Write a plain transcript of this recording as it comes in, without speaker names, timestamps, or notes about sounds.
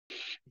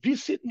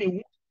Visit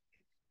me.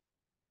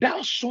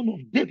 Thou son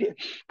of David,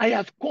 I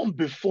have come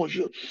before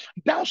you.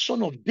 Thou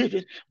son of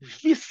David,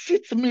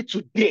 visit me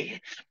today.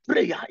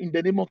 Prayer in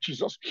the name of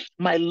Jesus,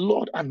 my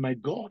Lord and my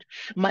God,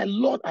 my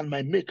Lord and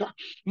my Maker.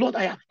 Lord,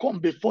 I have come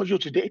before you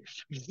today.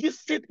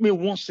 Visit me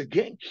once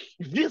again.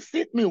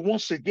 Visit me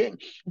once again.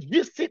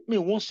 Visit me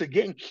once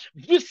again.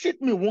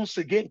 Visit me once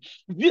again.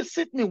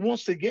 Visit me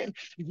once again.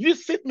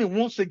 Visit me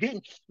once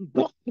again.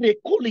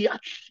 Bokrekolia,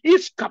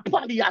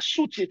 Iskapalia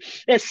Suti,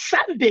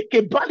 Esande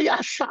Kebalia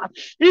Sa,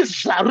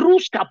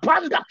 Izaruska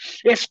Panda,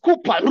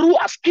 Escupa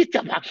Rua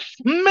Skitaba,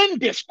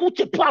 Mendes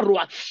Kute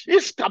Parua,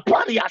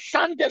 Iskaparia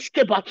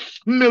Sandeskeba,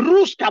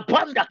 Meruska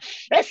Panda,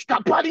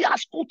 Escaparia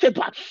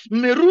Skuteba,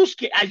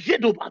 Meruske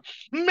Ajedoba,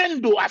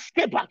 Mendo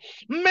Askeba,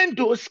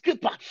 Mendo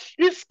Skipa,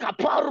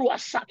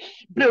 Iskaparuasa,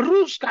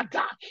 Beruska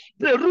da,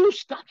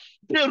 Beruska,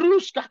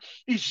 Beruska,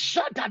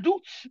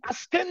 Ijadadu,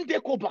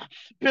 Askendekoba,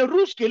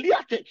 Beruske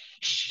Liate,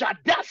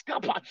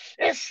 Jadaskapa,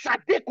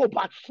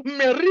 Esadekoba,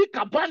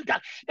 Merika Banda,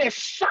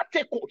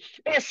 Esateko,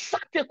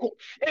 Esateko,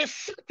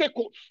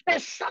 Esateko,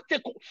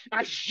 Esateko,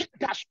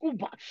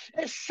 Ajadaskuba,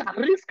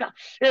 Esariska,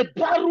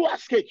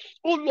 Ebaruaske.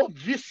 Oh Lord,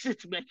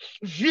 visit me,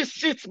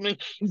 visit me,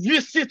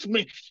 visit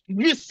me,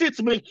 visit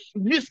me,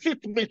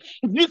 visit me,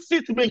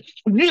 visit me,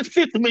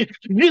 visit me,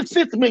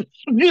 visit me,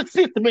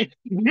 visit me,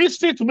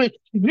 visit me,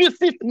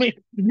 visit me,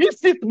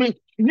 visit me,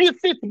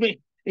 visit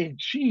me. In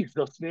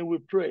Jesus' name we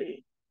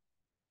pray.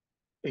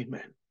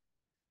 Amen.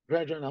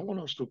 Brethren, I want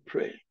us to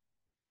pray.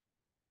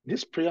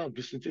 This prayer of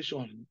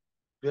visitation,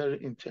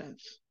 very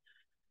intense.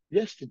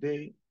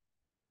 Yesterday,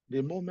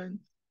 the moment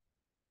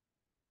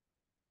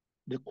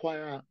the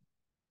choir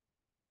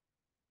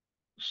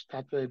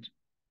started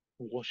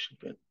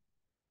worshiping,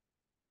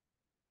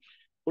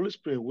 Holy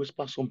Spirit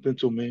whispered something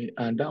to me,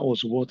 and that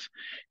was what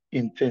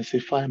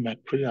intensified my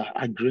prayer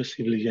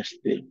aggressively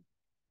yesterday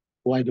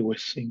while they were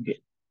singing.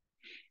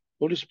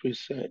 Holy Spirit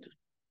said,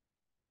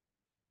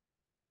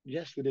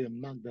 yesterday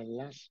marked the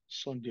last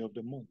Sunday of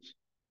the month.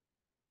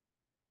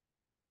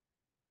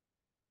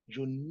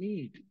 You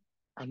need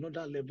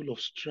another level of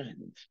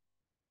strength.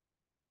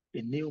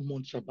 A new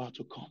month's about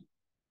to come.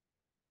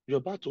 You're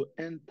about to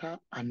enter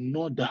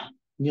another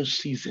new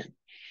season.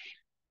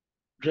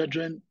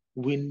 Brethren,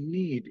 we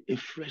need a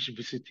fresh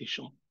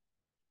visitation.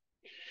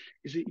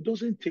 You see, it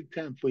doesn't take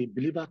time for a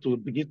believer to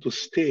begin to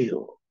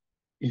stale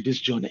in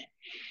this journey.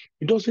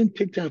 It doesn't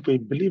take time for a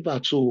believer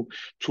to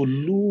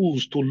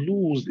lose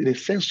the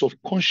sense of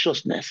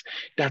consciousness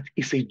that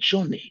it's a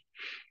journey.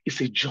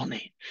 It's a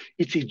journey.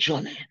 It's a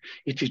journey.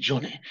 It's a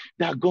journey.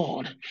 That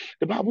God,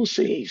 the Bible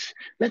says,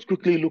 let's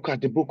quickly look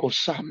at the book of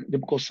Psalm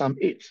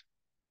 8.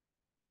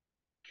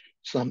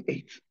 Psalm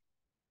 8.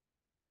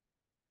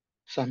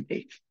 Psalm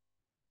 8.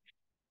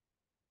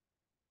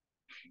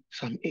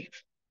 Psalm 8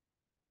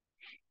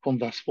 from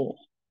verse 4.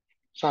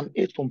 Psalm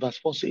 8 from verse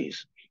 4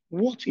 says,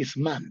 what is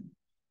man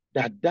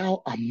that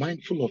thou art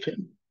mindful of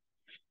him?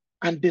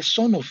 And the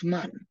son of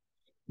man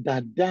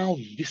that thou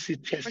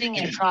visitest him.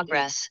 In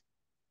progress.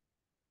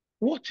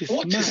 What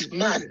is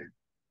man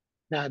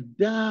that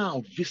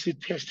thou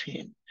visitest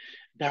him?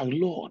 Thou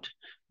Lord,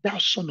 thou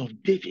son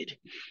of David,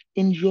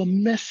 in your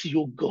mercy,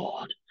 O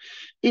God.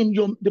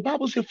 The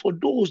Bible says, for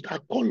those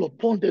that call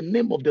upon the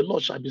name of the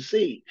Lord shall be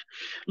saved.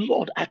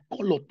 Lord, I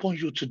call upon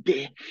you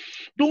today.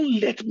 Don't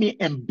let me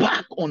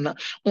embark on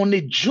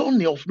a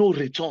journey of no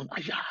return.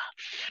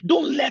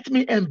 Don't let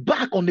me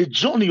embark on a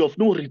journey of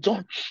no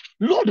return.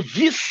 Lord,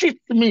 visit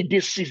me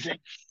this season.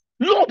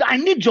 Lord, I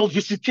need your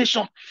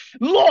visitation.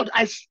 Lord,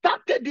 I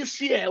started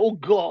this year, oh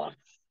God.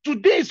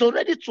 Today is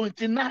already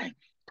 29.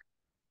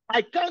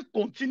 I can't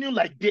continue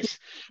like this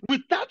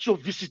without your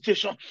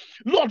visitation.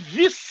 Lord,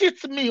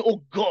 visit me,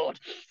 oh God.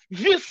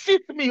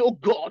 Visit me, oh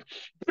God.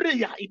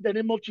 Prayer in the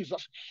name of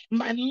Jesus.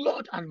 My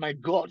Lord and my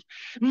God.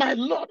 My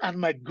Lord and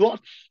my God.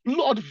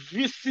 Lord,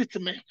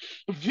 visit me.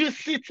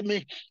 Visit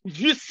me.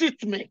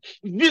 Visit me.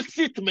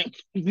 Visit me.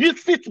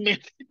 Visit me.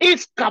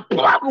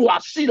 Iskaparu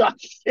asira.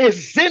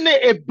 Ezene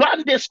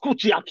ebande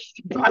skutia.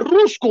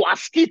 Barusko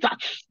askita.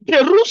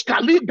 Peruska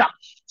lida.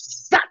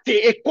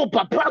 Zate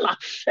ekopapala.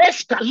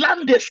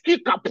 Eskalande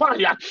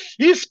skikapaya.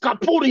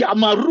 Iskapuria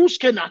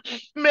maruskena.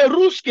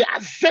 Meruske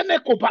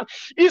azenekopa.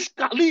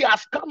 Iskali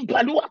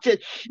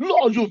askampaluate.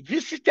 Lord, you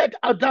visited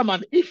Adam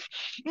and Eve.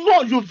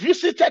 Lord, you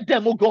visited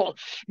them, oh God.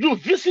 You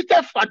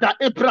visited Father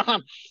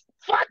Abraham.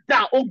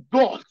 Father, oh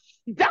God.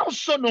 Thou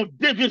son of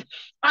David,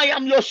 I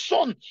am your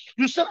son.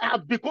 You said I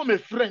have become a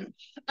friend.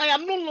 I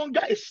am no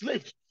longer a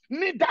slave,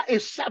 neither a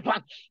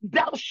servant.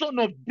 Thou son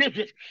of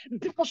David,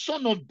 thou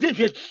son of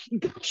David,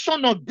 thou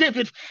son of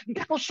David,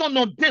 thou son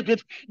of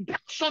David, thou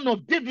son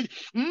of David.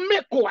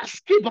 Meko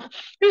askiba,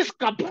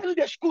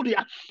 iskabande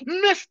skuria,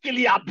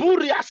 meskilia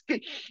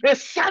buriaski,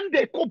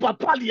 esande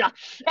kopapalia,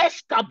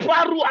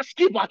 eskabaru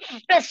askiba,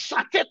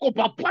 esate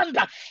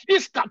kopapanda,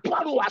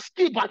 iskabaru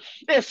askiba,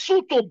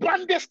 esuto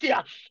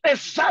bandeskia,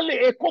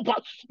 esale ekopa,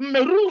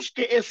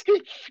 meruske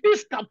eski,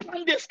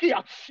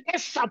 iskapandeskia,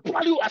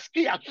 esapalu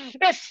askia,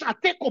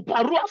 esate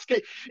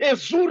koparuaske,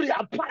 ezuri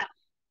apaya.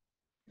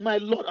 My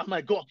Lord and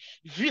my God,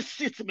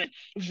 visit me,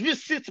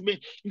 visit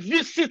me,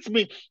 visit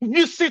me,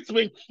 visit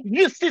me,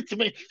 visit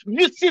me,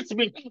 visit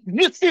me,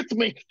 visit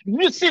me,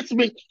 visit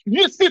me,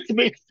 visit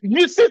me,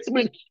 visit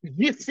me,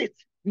 visit,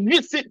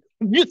 visit,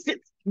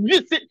 visit,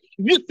 visit,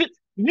 visit,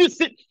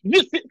 visit,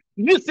 visit,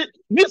 visit,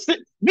 visit,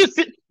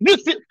 visit,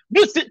 visit,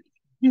 visit,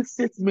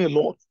 visit me,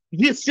 Lord.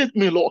 Visit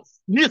me, Lord.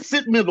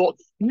 Visit me, Lord.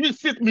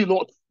 Visit me,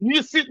 Lord.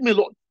 Visit me,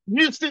 Lord.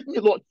 Visit me,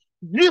 Lord.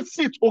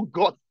 Visit, oh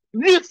God.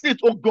 Visit,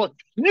 oh God.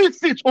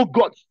 Visit, oh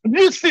God.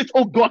 Visit,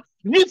 oh God.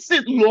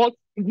 Visit, Lord.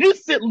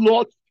 Visit,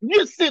 Lord.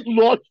 Visit,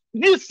 Lord.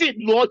 Visit,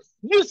 Lord.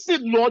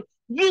 Visit, Lord.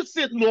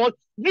 Visit, Lord.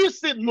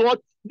 Visit, Lord.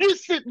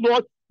 Visit,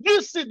 Lord.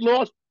 Visit,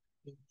 Lord.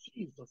 In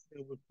Jesus'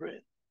 name we pray.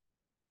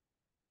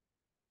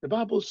 The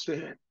Bible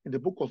said in the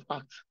book of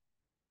Acts,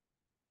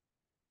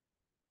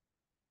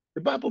 the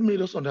Bible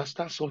made us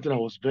understand something that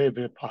was very,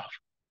 very powerful.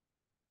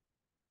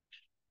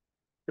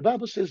 The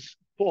Bible says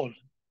Paul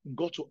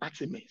got to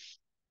Artemis.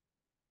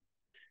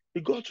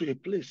 He got to a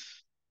place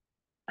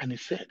and he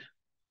said,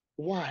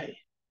 why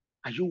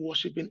are you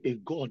worshiping a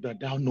God that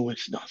thou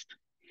knowest not?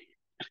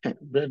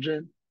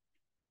 Brethren,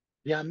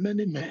 there are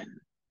many men,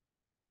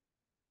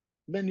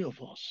 many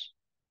of us,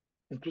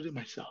 including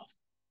myself,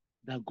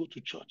 that go to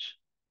church,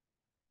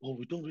 but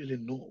we don't really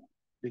know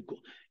they go.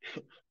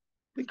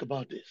 Think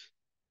about this.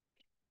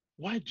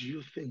 Why do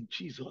you think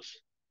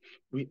Jesus,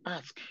 we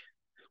ask,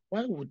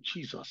 why would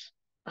Jesus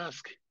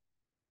ask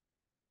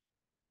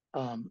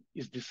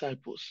his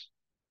disciples,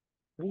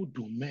 who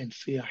do men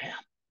say I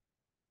am?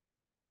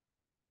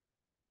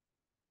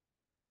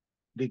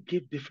 They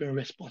give different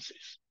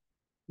responses.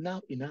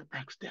 Now he now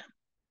asks them,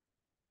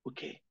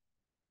 okay,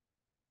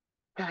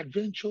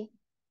 peradventure,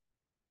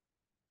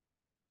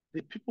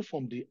 the people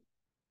from the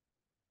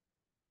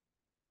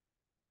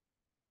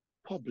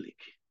public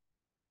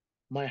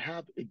might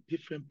have a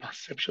different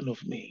perception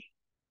of me.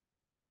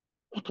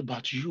 What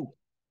about you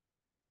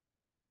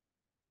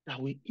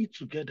that we eat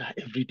together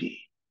every day?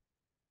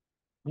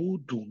 Who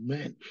do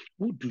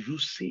you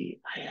say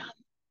I am?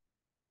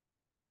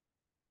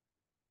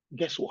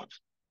 Guess what?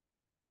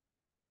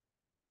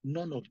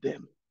 None of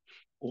them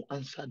will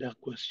answer that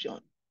question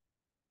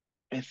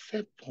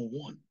except for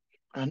one.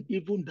 And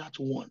even that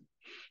one,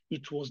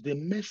 it was the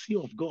mercy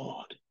of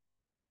God.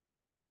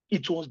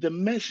 It was the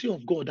mercy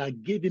of God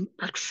that gave him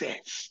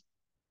access.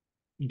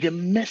 The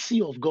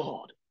mercy of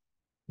God.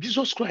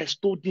 Jesus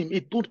Christ told him, he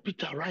told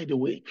Peter right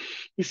away.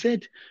 He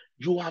said,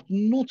 you have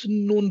not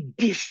known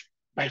this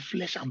by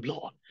flesh and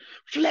blood.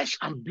 Flesh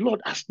and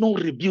blood has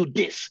not revealed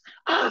this.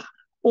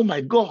 Oh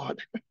my God.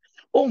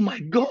 Oh my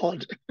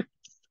God.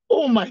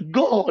 Oh my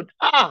God.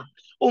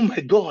 Oh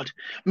my God.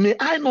 May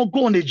I not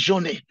go on a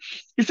journey.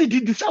 You see,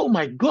 this, oh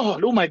my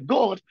God. Oh my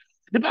God.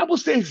 The Bible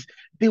says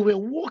they were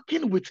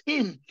walking with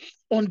him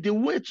on the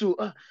way to,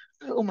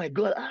 oh my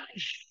God.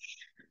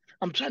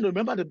 I'm trying to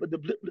remember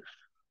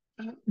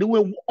they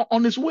were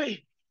on his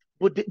way,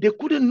 but they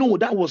couldn't know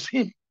that was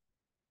him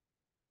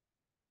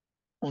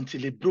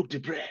until he broke the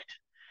bread.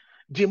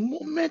 The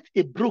moment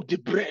he broke the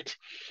bread,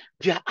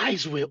 their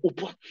eyes were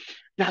open.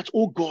 That,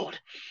 oh God,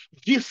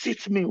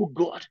 visit me, oh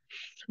God.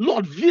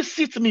 Lord,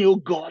 visit me, oh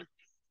God.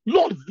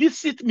 Lord,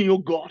 visit me, oh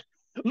God.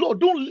 Lord,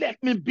 don't let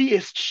me be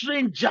a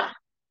stranger.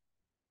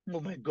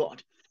 Oh my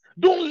God.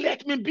 Don't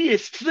let me be a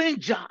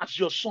stranger as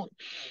your son.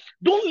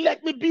 Don't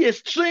let me be a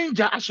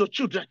stranger as your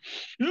children.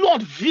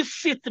 Lord,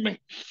 visit me.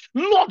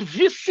 Lord,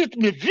 visit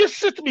me.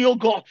 Visit me, oh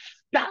God.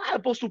 That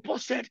Apostle Paul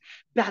said,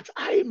 that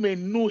I may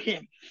know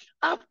him.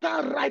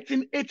 After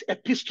writing 8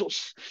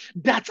 epistles,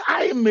 that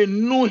I may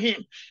know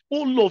him.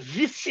 Oh Lord,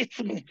 visit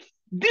me.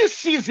 This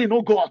season,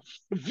 oh God,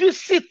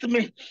 visit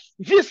me.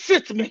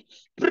 Visit me.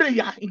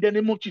 Prayer in the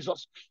name of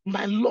Jesus.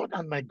 My Lord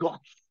and my God.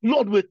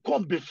 Lord, we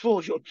come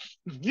before you.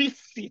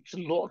 Visit,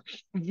 Lord.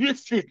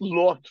 Visit,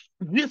 Lord.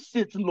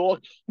 Visit,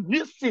 Lord.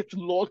 Visit,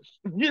 Lord.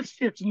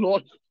 Visit,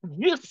 Lord.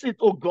 Visit,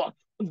 oh God.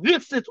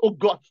 Visit, oh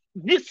God.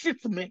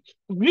 Visit me.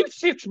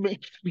 Visit me.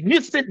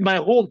 Visit my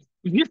home.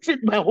 Visit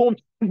my home.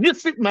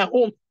 Visit my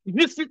home.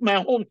 Visit my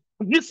home.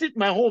 Visit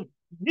my home.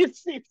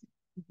 Visit.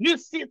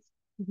 Visit.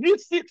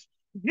 Visit.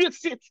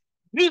 Visit.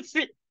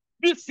 Visit.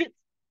 Visit.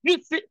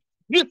 Visit.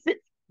 Visit.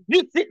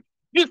 Visit.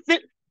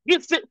 Visit.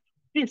 Visit.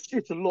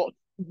 Visit, Lord.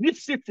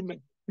 Visit me.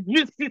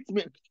 Visit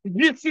me.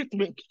 Visit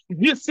me.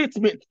 Visit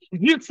me.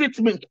 Visit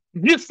me.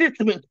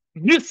 Visit me.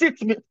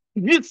 Visit me.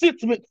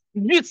 Visit me.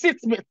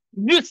 Visit me.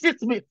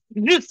 Visit me.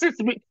 Visit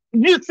me.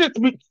 Visit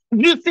me.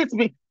 Visit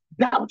me.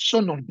 Thou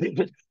son of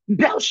David.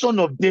 Thou son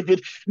of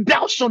David.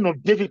 Thou son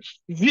of David.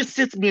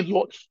 Visit me,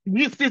 Lord.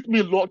 Visit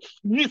me, Lord.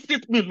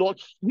 Visit me, Lord.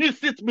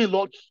 Visit me,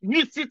 Lord.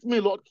 Visit me,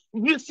 Lord.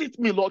 Visit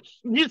me, Lord.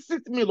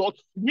 Visit me, Lord.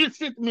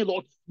 Visit me,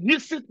 Lord.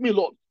 Visit me,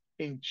 Lord.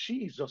 In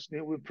Jesus'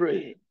 name we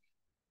pray.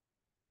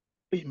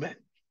 Amen.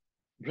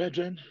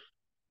 Brethren,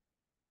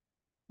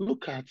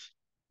 look at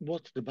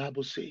what the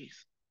Bible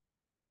says.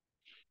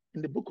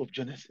 In the book of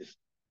Genesis,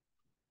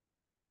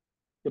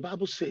 the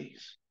Bible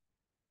says,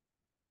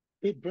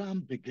 Abraham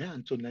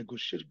began to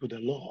negotiate with the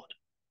Lord,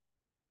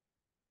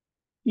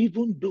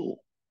 even though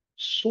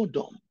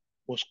Sodom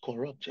was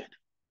corrupted,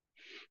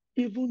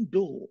 even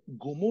though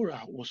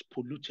Gomorrah was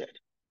polluted,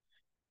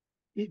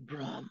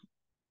 Abraham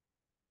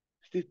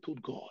still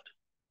told God,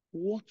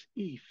 what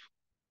if?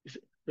 He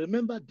said,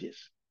 remember this,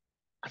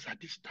 as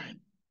at this time,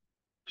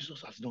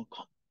 Jesus has not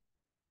come.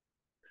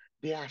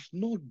 There has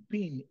not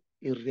been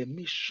a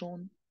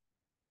remission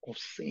of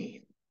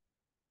sin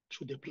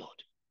through the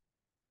blood.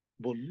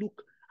 But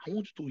look, I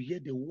want you to hear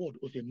the word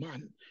of a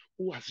man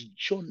who has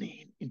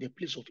journeyed in the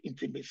place of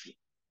intimacy.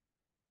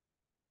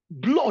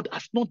 Blood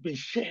has not been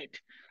shed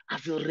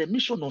as a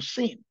remission of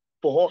sin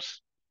for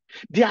us.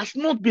 There has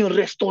not been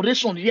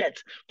restoration yet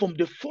from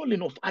the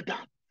falling of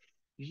Adam.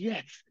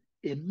 Yet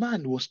a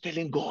man was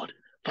telling God,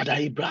 Father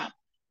Abraham,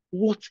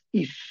 what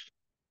if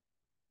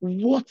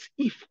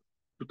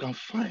you can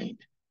find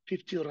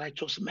 50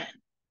 righteous men?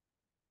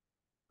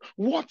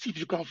 What if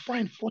you can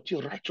find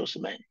 40 righteous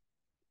men?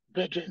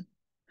 Brethren,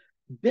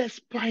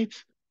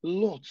 despite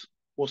Lot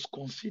was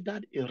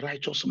considered a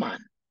righteous man,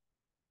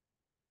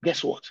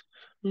 guess what?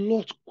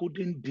 Lot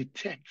couldn't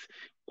detect,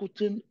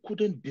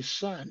 couldn't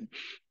discern,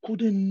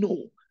 couldn't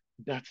know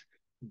that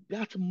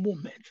that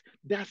moment,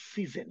 that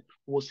season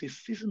was a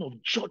season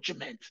of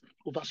judgment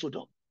over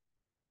Sodom.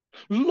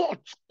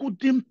 Lot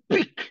couldn't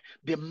pick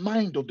the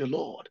mind of the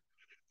Lord.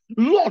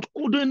 Lot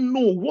couldn't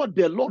know what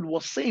the Lord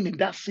was saying in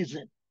that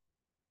season.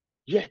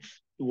 Yet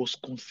he was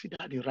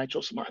considered a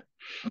righteous man.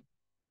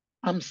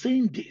 I'm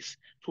saying this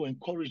to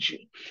encourage you.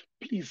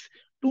 Please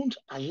don't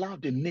allow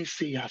the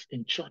naysayers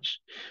in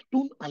church.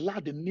 Don't allow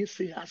the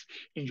naysayers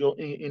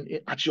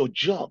at your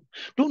job.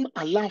 Don't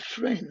allow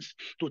friends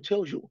to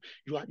tell you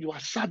you are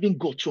serving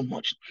God too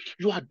much.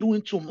 You are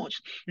doing too much.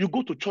 You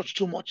go to church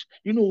too much.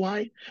 You know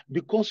why?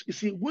 Because you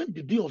see, when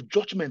the day of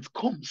judgment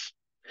comes,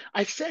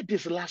 I said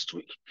this last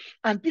week,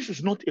 and this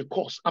is not a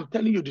curse. I'm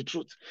telling you the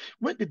truth.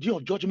 When the day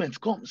of judgment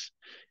comes,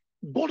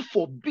 God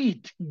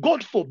forbid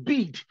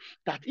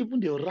that even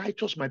the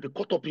righteous might be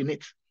caught up in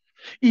it.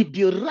 If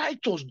the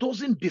righteous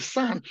doesn't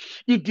discern,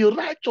 if the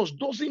righteous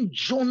doesn't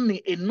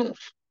journey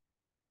enough,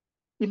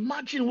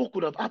 imagine what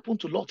could have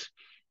happened to Lot.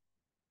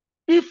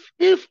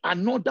 If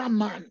another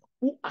man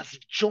who has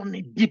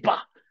journeyed deeper,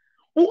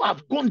 who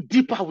have gone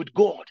deeper with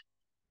God,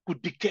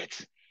 could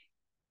dictate.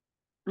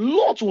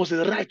 Lot was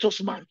a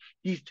righteous man.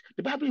 The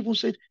Bible even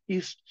said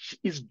his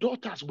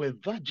daughters were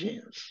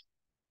virgins.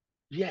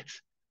 Yet,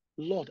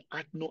 Lot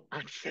had no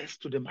access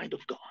to the mind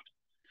of God.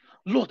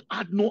 Lord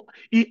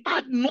he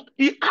had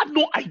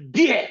no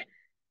idea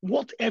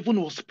what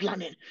heaven was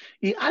planning.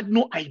 He had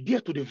no idea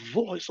to the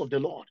voice of the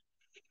Lord.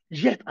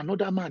 Yet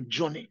another man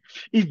journeyed.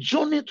 He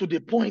journeyed to the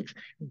point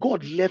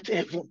God left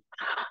heaven.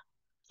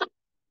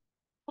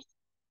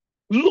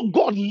 Look,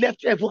 God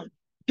left heaven.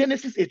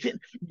 Genesis 18.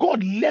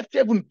 God left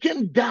heaven,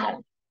 came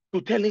down to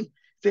tell him,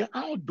 say,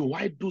 how do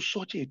I do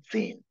such a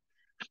thing?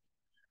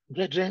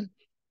 Brethren,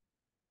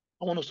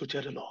 I want us to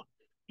tell the Lord,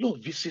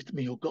 Lord, visit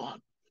me, O God.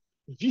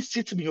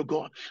 Visit me, oh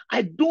God.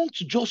 I don't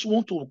just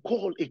want to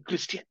call a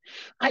Christian.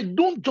 I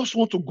don't just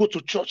want to go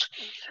to church.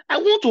 I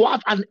want to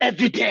have an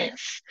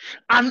evidence,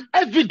 and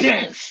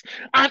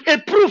a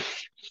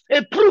proof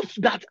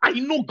that I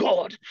know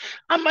God.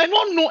 I might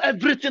not know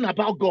everything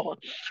about God,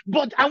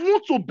 but I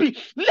want to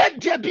let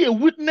there be a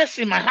witness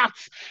in my heart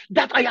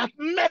that I have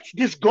met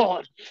this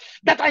God,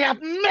 that I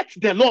have met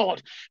the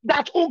Lord,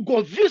 that, oh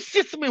God,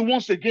 visit me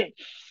once again.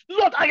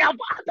 Lord, I have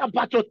heard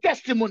about your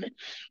testimony.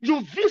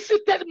 You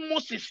visited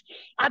Moses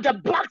at the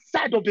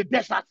backside of the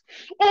desert.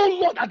 Oh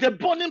Lord, at the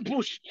burning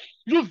bush.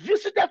 You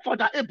visited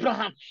Father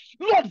Abraham.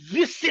 Lord,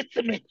 visit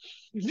me.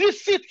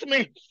 Visit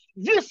me.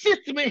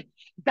 Visit me.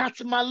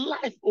 That's my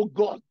life, oh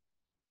God.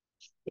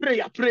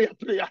 Prayer.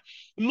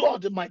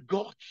 Lord, my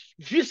God,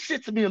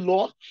 visit me,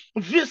 Lord.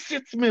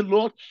 Visit me,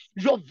 Lord.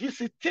 Your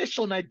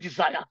visitation I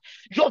desire.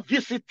 Your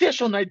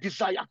visitation I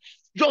desire.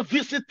 Your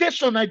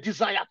visitation I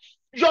desire.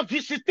 Your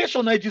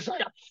visitation I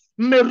desire.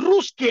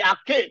 Meruske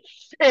ake,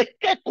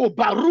 ekeko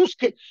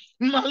baruske,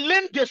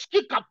 malende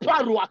skika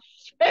parua,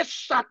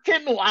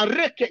 esateno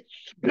areke,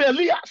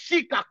 belia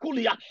sika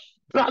kulia,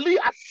 Bali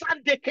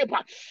asande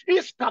keba,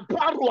 iska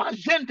paru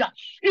agenda,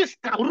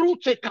 iska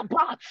rute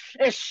kaba,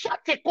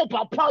 esate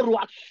koba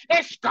parua,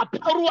 eska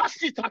parua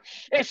sita,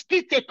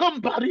 eskite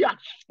kombaria,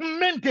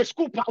 mendes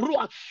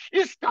kuparua,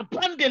 iska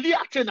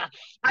pandelia tena,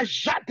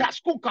 ajada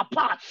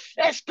skukapa,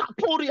 eska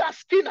poria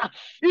skina,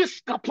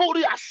 iska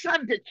poria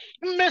sande,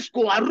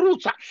 mesko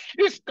aruta,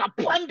 iska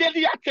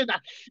pandelia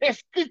tena,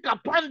 eskika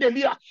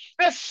pandelia,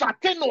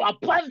 esateno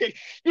apande,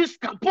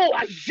 iska po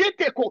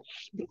ajeteko,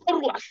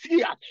 parua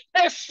sia,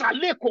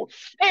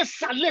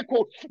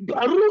 Esaleko,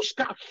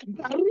 Baruska,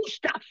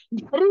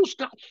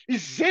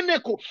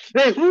 Zeneko,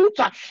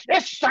 Eruta,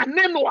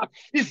 Esanenoa,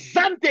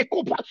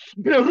 Izantekopa,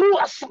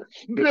 Beruasa,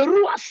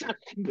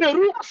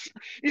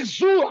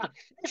 Izura,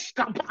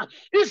 Escapa,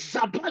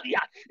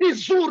 Izabalia,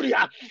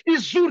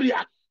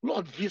 Izuria.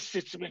 Lord,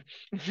 visit me.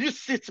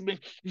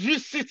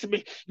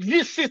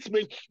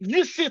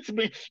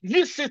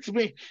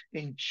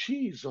 In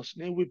Jesus'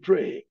 name we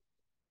pray.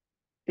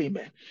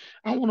 Amen.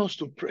 I want us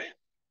to pray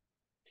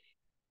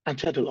and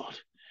tell the Lord,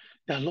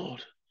 that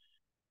Lord,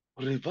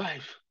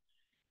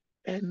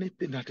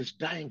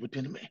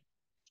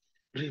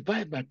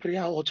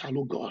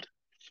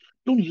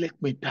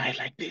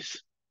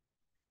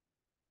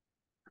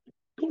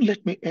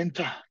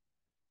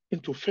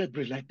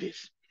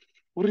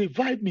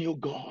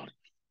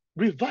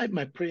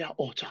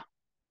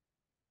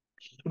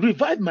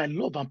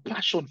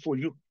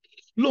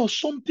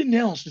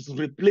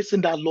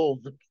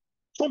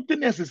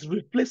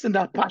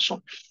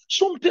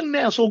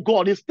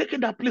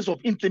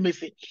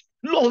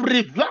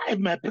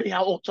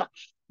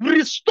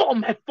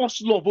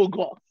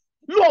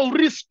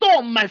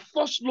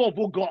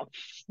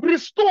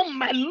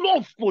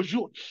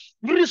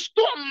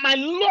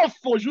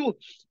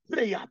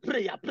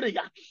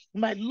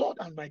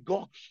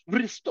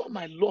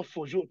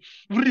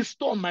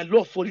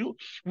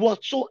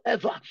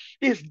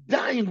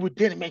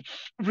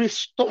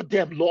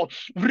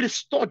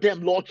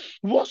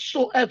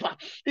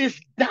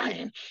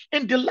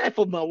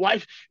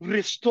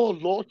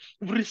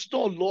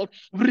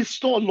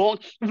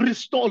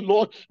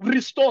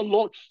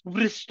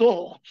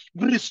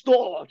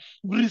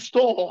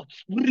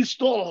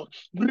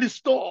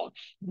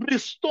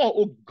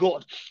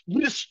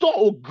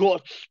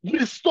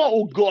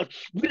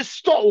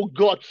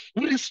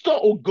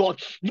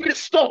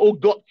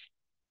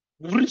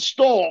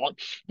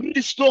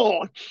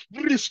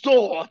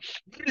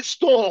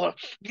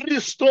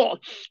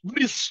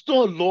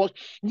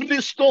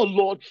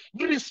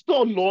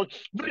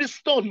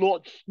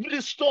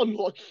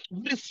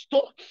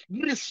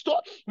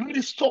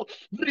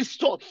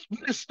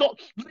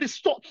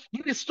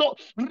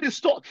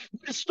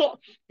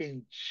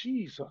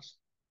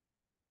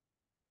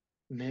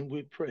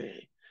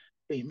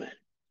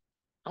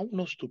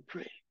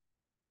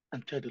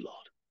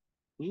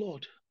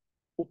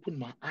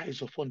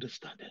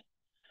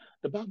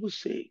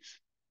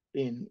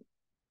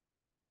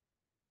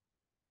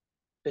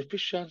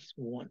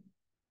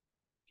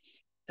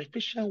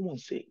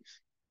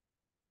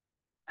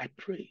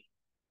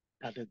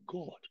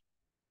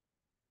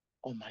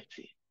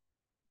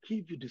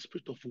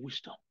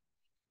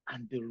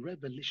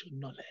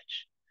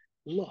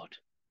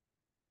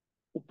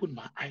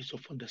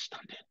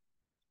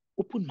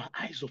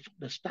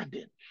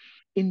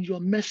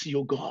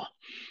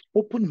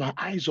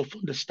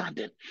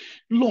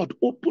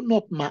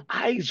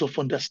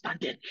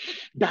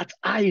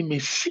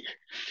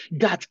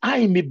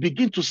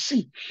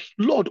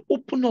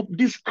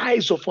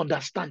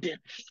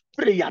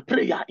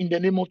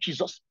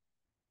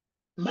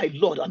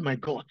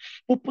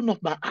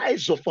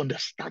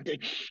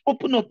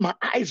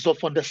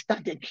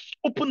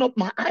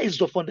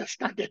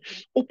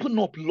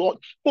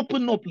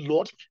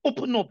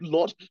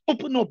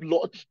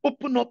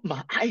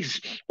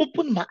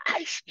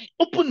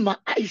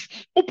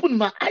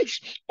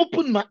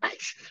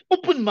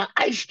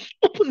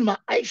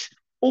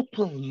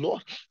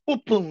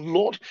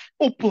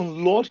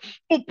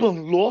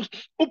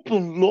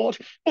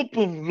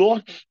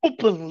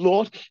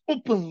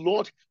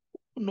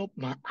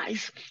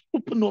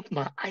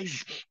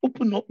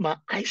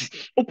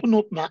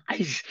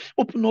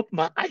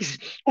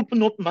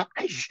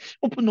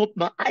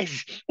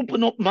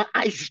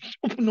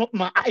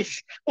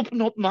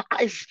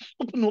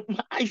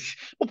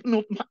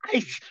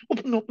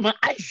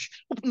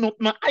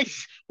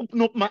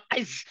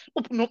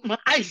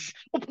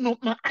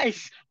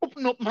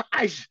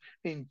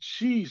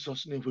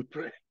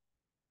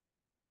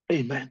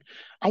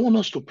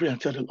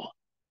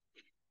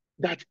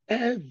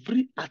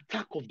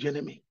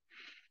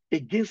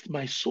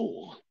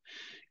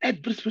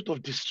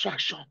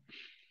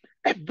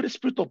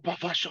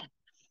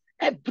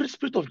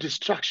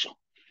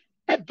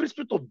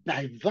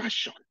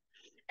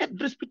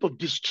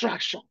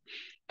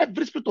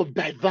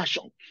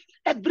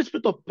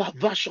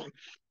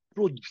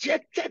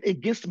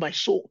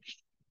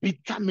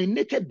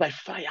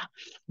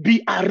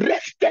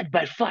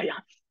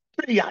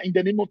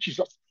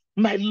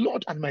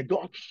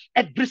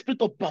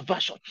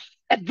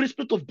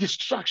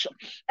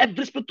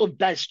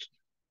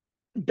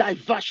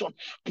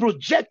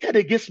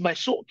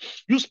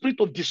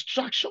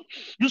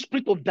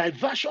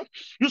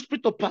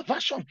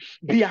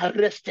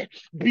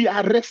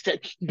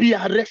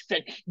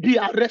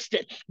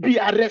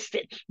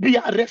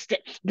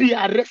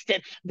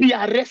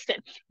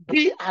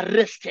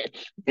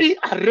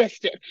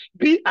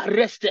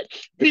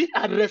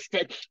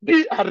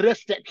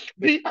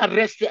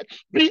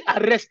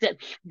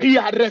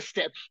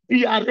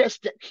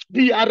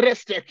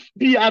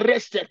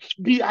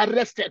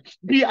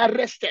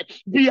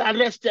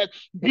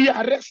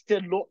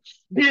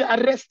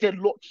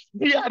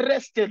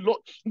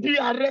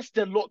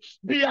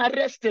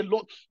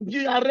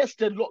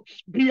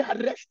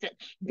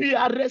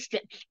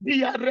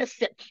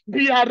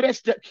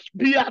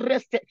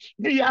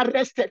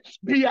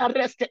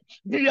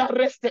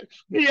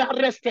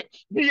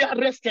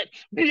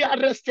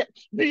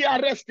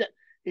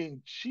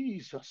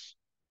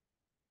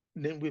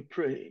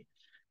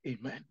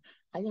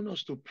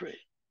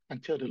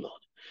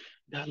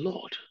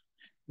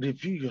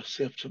 reveal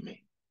yourself to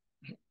me.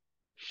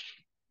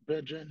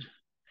 Brethren,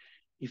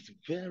 it's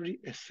very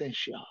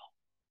essential,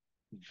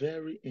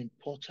 very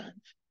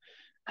important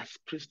as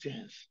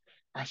Christians,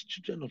 as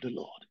children of the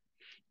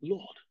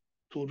Lord,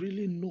 to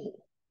really know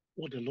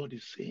what the Lord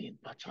is saying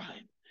per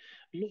time.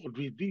 Lord,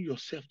 reveal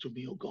yourself to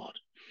me, oh God.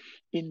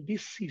 In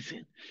this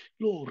season,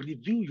 Lord,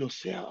 reveal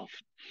yourself.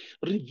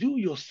 Reveal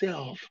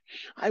yourself.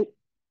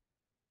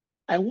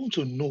 I want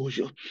to know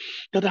you,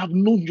 that I've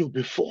known you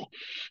before.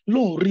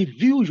 Lord,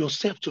 reveal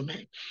yourself to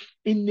me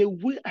in a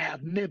way I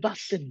have never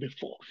seen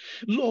before.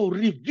 Lord,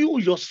 reveal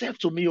yourself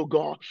to me, oh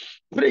God.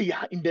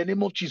 Prayer in the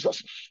name of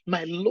Jesus,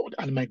 my Lord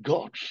and my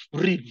God.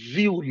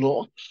 Reveal,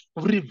 Lord.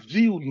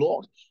 Reveal,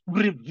 Lord.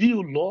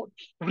 Reveal, Lord.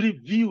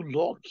 Reveal,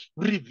 Lord.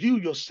 Reveal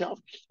yourself.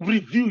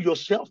 Reveal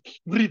yourself.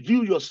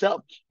 Reveal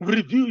yourself.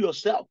 Reveal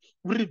yourself.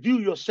 Reveal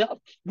yourself.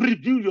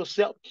 Reveal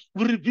yourself.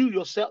 Reveal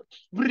yourself.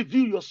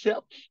 Reveal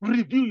yourself.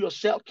 Reveal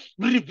yourself.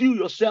 Reveal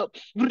yourself.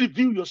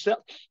 Reveal yourself.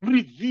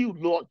 Reveal,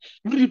 Lord.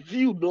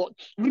 Reveal, Lord.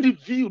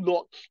 Reveal,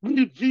 Lord.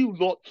 Reveal,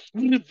 Lord.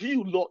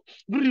 Reveal, Lord.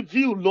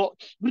 Reveal, Lord.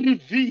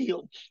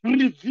 Reveal.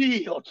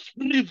 Reveal.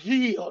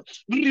 Reveal.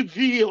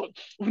 Reveal.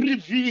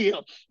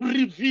 Reveal.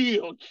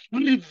 Reveal.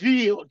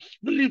 Reveal.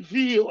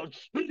 Reveal.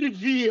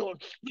 Reveal.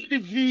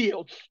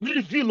 Reveal.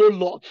 Reveal, oh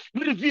Lord.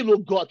 Reveal, oh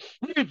God.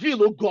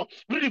 Reveal, oh God.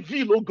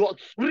 Reveal, oh God.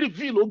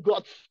 Reveal, oh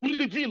God.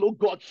 Reveal, oh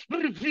God.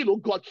 Reveal, oh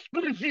God.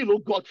 Reveal, oh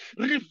God.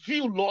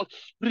 Reveal, Lord.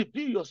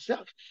 Reveal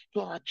yourself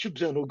to our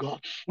children, oh God.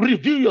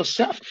 Reveal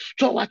yourself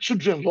to our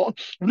children, Lord.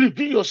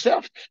 Reveal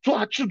yourself to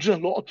our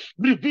children, Lord.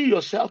 Reveal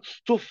yourself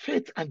to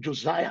Faith and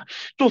Josiah.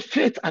 To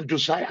Faith and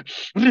Josiah.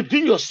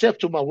 Reveal yourself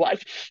to my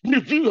wife.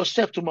 Reveal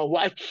yourself to my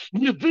wife.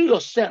 Reveal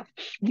yourself.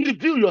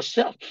 Reveal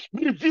yourself.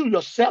 Reveal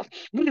yourself.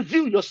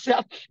 Reveal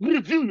yourself.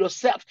 Reveal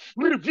yourself.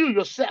 Reveal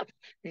yourself.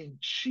 In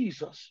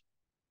Jesus'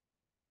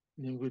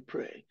 name we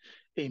pray.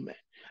 Amen.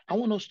 I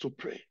want us to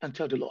pray and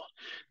tell the Lord.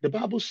 The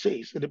Bible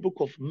says in the book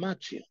of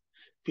Matthew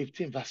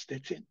 15, verse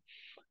 13,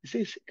 it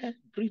says,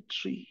 every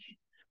tree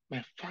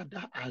my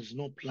Father has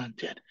not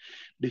planted,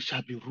 they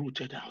shall be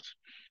rooted out.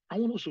 I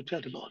want us to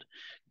tell the Lord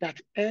that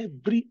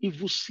every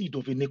evil seed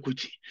of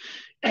iniquity,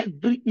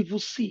 every evil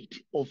seed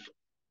of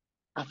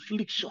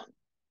affliction,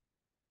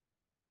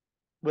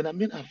 when I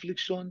mean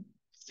affliction,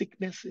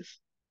 sicknesses,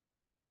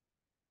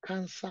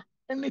 cancer,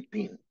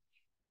 anything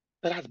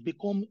that has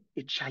become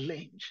a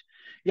challenge,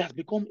 it has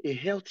become a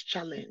health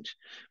challenge,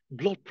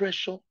 blood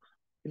pressure,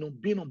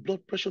 being on blood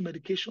pressure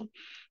medication,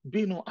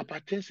 being on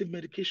hypertensive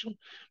medication,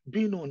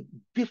 being on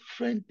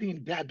different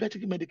things,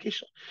 diabetic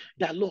medication,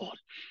 that Lord,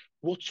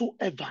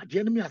 whatsoever the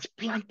enemy has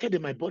planted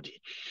in my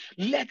body,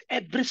 let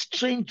every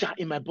stranger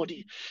in my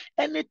body,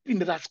 anything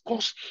that has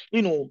caused,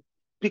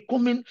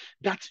 becoming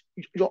that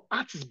your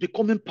heart is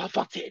becoming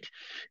perverted,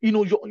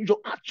 your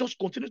heart just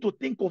continue to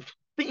think of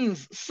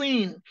things,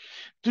 sin.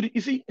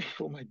 You see,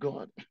 oh my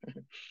God.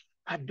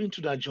 I've been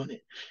through that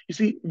journey. You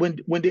see, when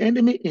the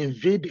enemy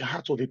invade the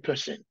heart of a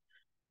person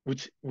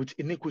with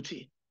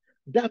iniquity,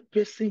 that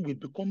person will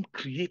become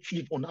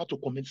creative on how to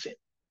commit sin.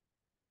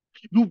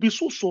 You'll be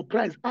so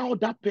surprised how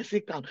that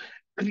person can.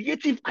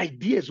 Creative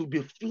ideas will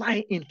be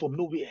flying in from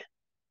nowhere.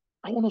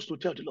 I want us to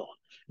tell the Lord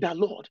that,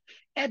 Lord,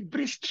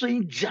 every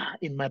stranger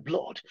in my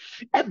blood,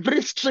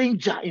 every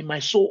stranger in my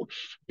soul,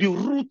 be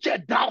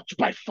rooted out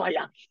by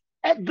fire.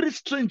 Every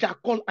stranger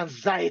called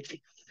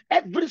anxiety,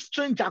 every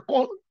stranger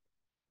called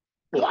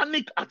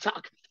panic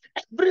attack,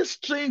 every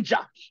stranger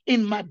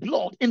in my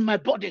blood, in my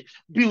body,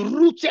 be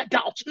rooted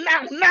out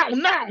now.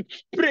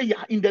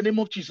 Prayer in the name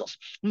of Jesus,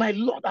 my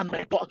Lord and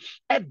my God.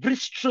 Every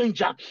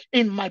stranger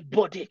in my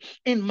body,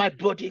 in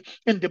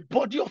the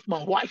body of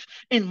my wife,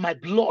 in my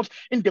blood,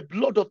 in the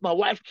blood of my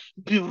wife,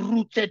 be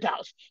rooted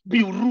out,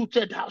 be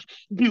rooted out,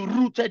 be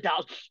rooted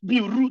out, be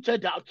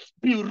rooted out,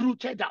 be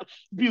rooted out,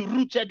 be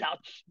rooted out,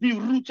 be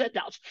rooted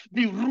out,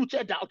 be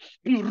rooted out,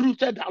 be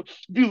rooted out,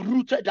 be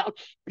rooted out,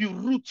 be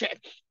rooted,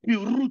 be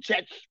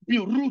rooted, be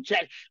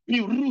rooted, be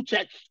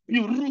rooted, be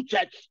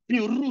rooted, be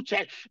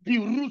rooted, be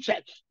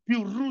rooted, be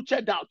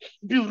rooted out,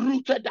 be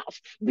rooted out,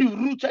 be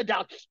rooted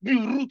out, be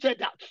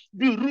rooted out,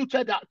 be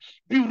rooted out,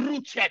 be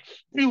rooted,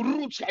 be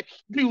rooted,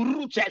 be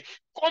rooted.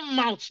 Come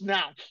out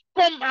now,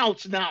 come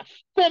out now,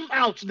 come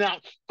out now,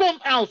 come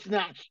out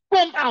now,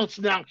 come out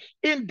now.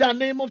 In the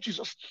name of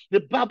Jesus,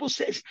 the Bible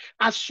says,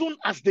 as soon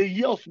as they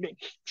hear of me,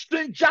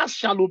 strangers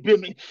shall obey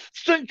me,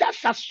 strangers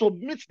shall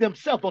submit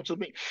themselves unto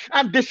me,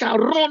 and they shall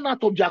run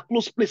out of their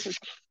close places.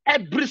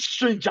 Every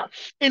stranger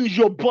in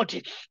your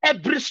body,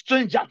 every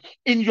stranger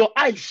in your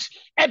eyes,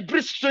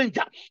 every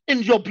stranger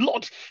in your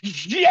blood,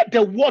 hear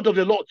the word of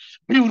the Lord.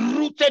 Be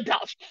rooted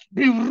out,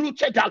 be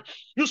rooted out.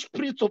 You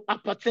spirit of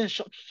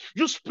hypertension,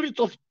 you spirit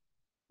of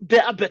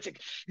diabetic,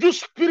 you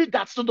spirit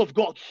that's not of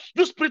God,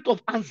 you spirit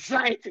of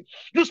anxiety,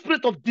 you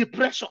spirit of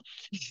depression,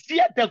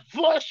 hear the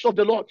voice of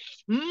the Lord.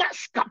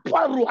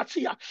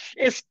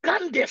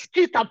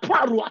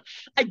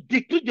 I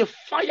decree the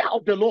fire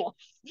of the Lord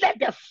Let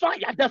the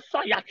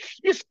fire,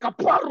 is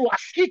kaparu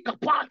aski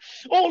kapar.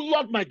 Oh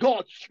Lord my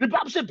God. The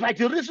Bible said, by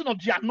the reason of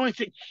the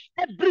anointing,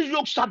 every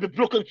yoke shall be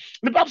broken.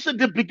 The Bible said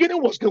the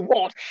beginning was the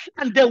word,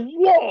 and the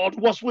word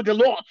was with the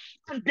Lord,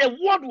 and the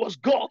word was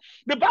God.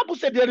 The Bible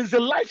said there is a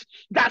light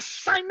that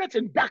shineth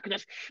in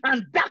darkness,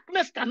 and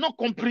darkness cannot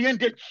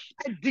comprehend it.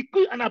 I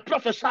decree and I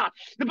prophesy.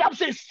 The Bible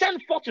says,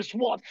 send forth his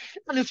word,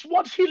 and his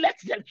word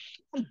healeth them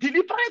and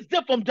delivereth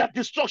them from their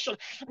destruction.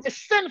 I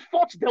send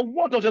forth the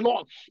word of the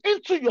Lord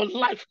into your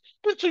life,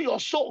 into your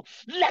soul.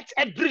 Let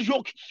every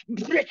yoke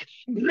break,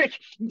 break,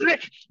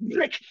 break,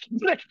 break,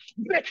 break,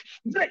 break, break,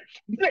 break,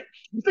 break,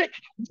 break,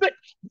 break,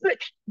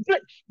 break,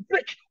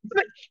 break,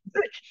 break,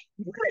 break,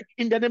 break,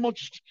 in the name of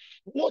Jesus.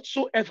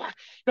 Whatsoever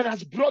that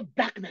has brought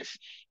darkness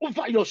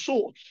over your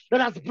soul,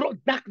 that has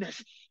brought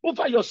darkness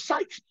over your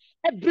sight,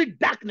 every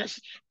darkness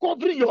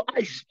covering your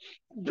eyes,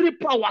 every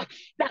power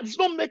that's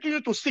not making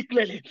you to see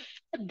clearly,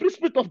 every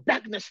spirit of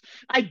darkness,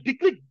 I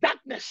declare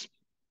darkness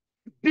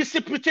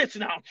dissipate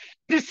now,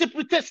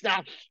 dissipate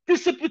now,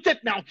 dissipate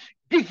now.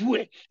 Give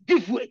way,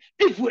 give way,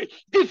 give way,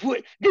 give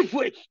way, give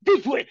way,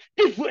 give way,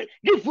 give way,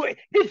 give way,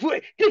 give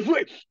way, give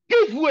way,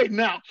 give way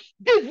now,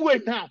 give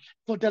way now.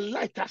 For the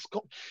light has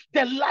come,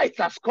 the light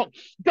has come,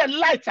 the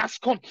light has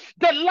come,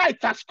 the light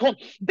has come,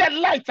 the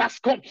light has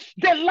come,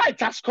 the light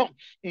has come.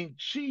 In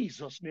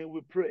Jesus' name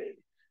we pray.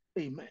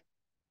 Amen.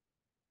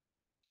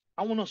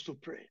 I want us to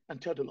pray and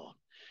tell the Lord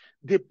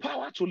the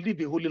power to live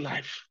a holy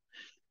life,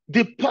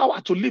 the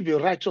power to live a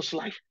righteous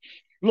life.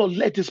 Lord,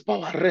 let this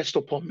power rest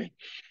upon me.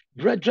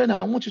 Brethren,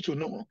 I want you to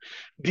know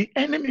the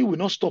enemy will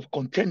not stop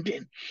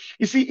contending.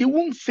 You see, he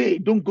won't say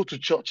don't go to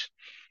church.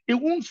 He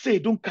won't say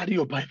don't carry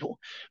your Bible.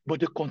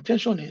 But the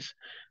contention is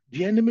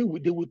the enemy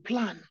they will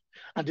plan.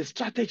 And the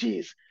strategy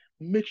is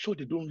make sure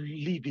they don't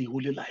live a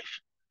holy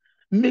life.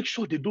 Make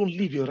sure they don't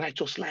live a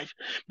righteous life.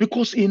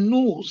 Because he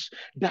knows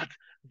that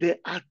they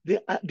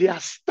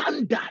are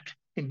standard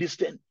in this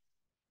thing.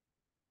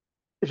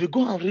 If you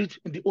go and read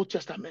in the Old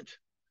Testament,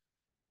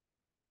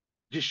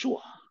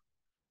 Joshua,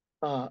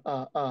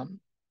 the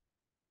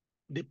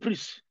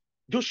priest,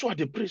 Joshua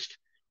the priest,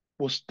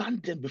 was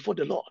standing before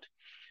the Lord,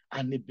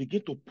 and he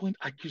began to point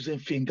accusing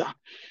finger,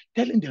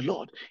 telling the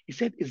Lord, he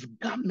said, his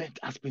garment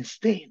has been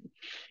stained,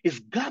 his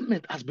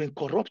garment has been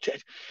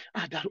corrupted,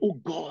 and that, oh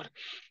God,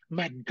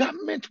 my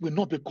garment will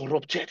not be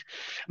corrupted,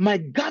 my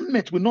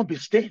garment will not be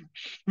stained.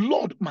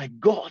 Lord, my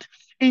God,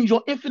 in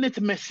your infinite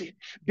mercy,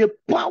 the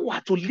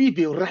power to live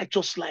a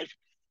righteous life,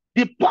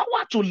 the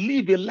power to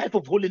live a life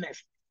of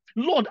holiness.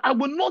 Lord, I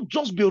will not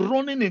just be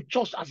running in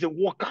church as a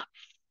worker.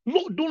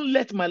 Lord, don't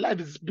let my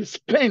life be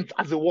spent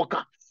as a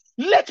worker.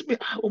 Let me,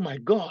 oh my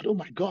God,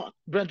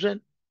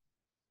 brethren,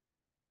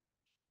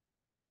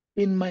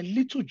 in my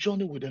little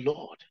journey with the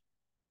Lord,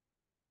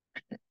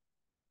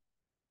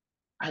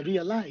 I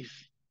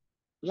realized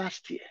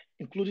last year,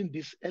 including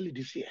early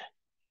this year,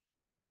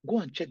 go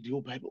and check the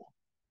whole Bible.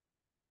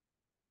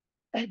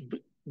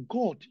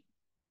 God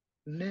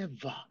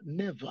never,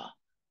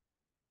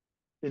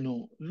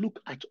 look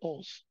at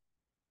us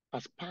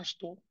as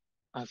pastor,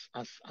 as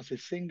a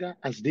singer,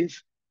 as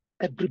this.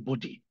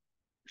 Everybody,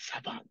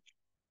 servants.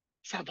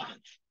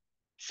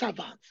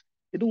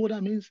 You know what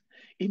that means?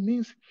 It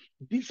means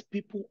these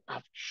people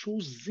have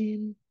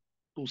chosen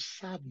to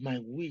serve my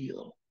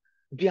will.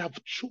 They have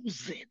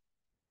chosen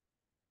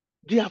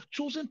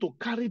to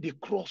carry the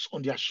cross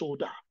on their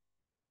shoulder.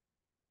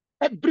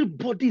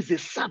 Everybody is a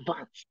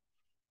servant.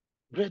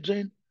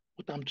 Brethren,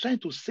 what I'm trying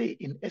to say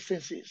in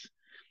essence is,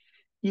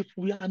 if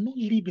we are not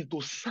living to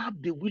serve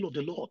the will of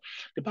the Lord,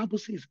 the Bible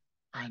says,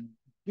 and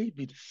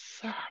David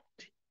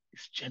served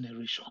his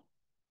generation.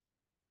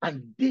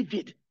 And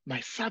David, my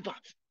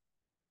servant,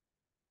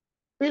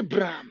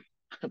 Abraham,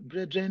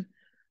 brethren,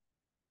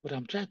 what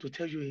I'm trying to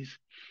tell you is,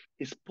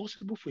 it's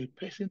possible for a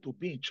person to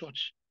be in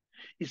church.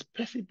 It's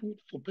possible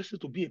for a person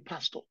to be a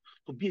pastor,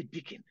 to be a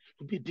deacon,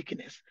 to be a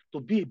deaconess,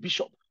 to be a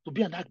bishop, to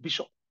be an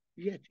archbishop,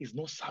 yet is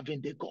not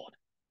serving their God.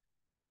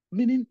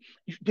 Meaning,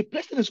 if the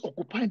person is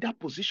occupying that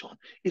position,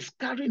 is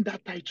carrying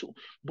that title,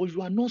 but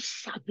you are not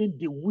serving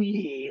the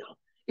will.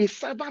 A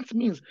servant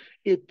means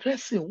a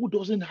person who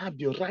doesn't have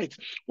the right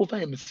over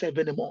himself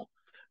anymore.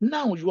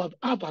 Now you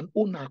have an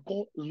owner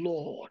called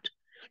Lord.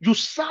 You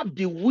serve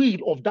the will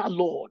of that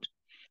Lord.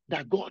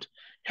 That God,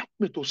 help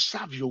me to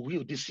serve your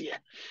will this year.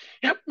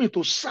 Help me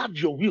to serve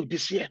your will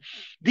this year.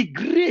 The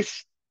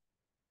grace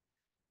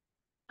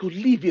to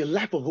live a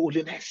life of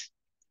holiness,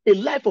 a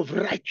life of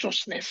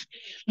righteousness.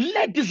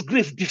 Let this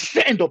grace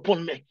descend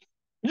upon me.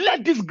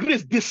 Let this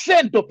grace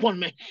descend upon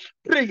me.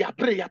 Prayer.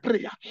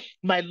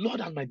 My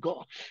Lord and my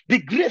God, the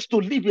grace to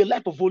live a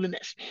life of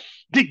holiness,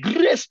 the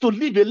grace to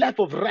live a life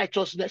of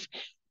righteousness,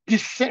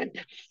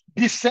 descend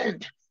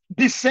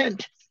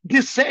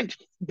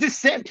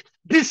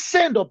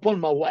upon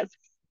my wife,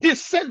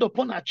 descend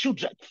upon our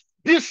children,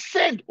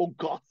 descend, oh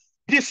God,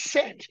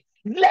 descend.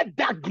 Let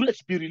that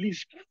grace be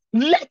released.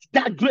 Let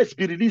that grace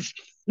be released.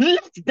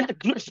 Let that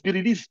grace be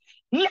released.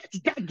 Let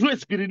that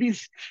grace be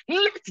released.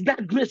 Let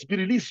that grace be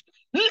released.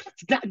 Let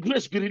that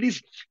grace be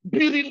released.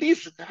 Be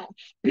released now.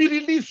 Be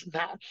released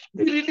now.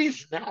 Be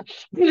released now.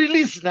 Be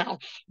released now.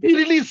 Be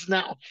released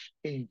now.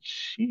 In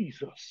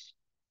Jesus'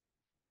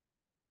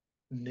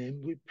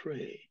 name we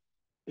pray.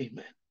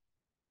 Amen.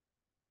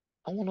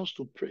 I want us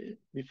to pray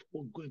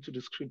before going to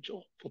the scripture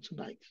for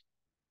tonight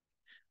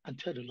and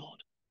tell the Lord,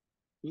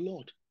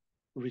 Lord,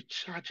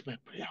 recharge my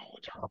prayer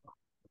altar.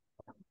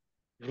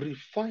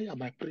 Refire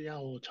my prayer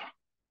altar.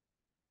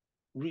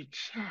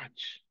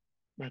 Recharge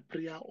my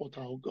prayer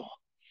altar, oh God.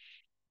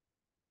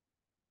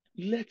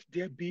 Let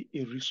there be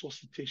a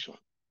resuscitation.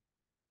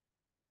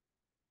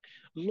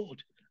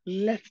 Lord,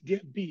 let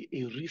there be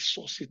a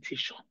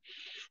resuscitation.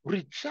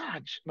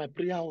 Recharge my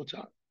prayer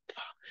altar.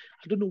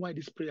 I don't know why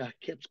this prayer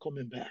kept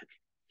coming back.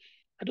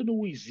 I don't know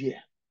who is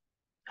here.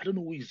 I don't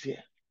know who is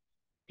here.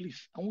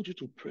 Please, I want you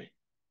to pray.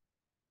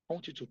 I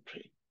want you to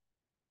pray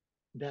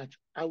that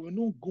I will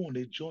not go on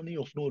a journey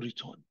of no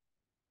return.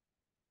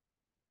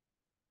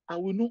 I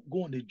will not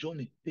go on the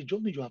journey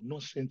you have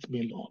not sent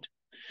me, Lord.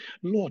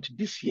 Lord,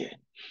 this year,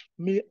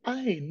 may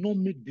I not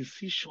make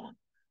decisions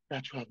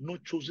that you have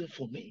not chosen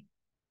for me.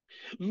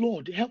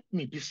 Lord, help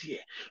me this year.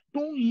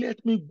 Don't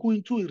let me go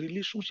into a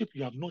relationship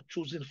you have not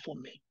chosen for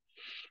me.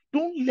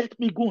 Don't let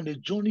me go on a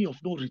journey of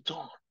no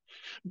return.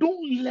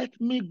 Don't let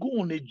me go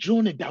on a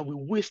journey that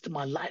will waste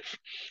my life.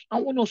 I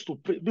want us to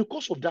pray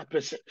because of that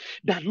person,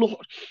 that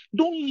Lord,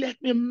 don't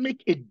let me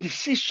make a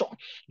decision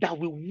that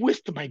will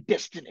waste my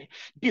destiny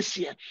this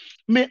year.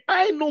 May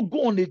I not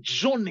go on a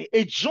journey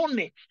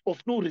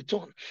of no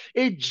return,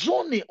 a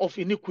journey of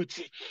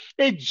iniquity,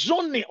 a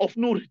journey of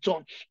no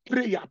return.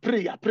 Prayer,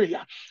 prayer,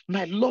 prayer.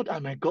 My Lord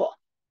and my God.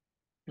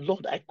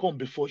 Lord, I come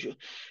before you.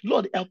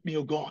 Lord, help me,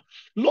 oh God.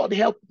 Lord,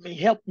 help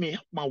me,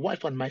 my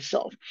wife and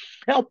myself.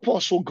 Help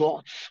us, oh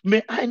God.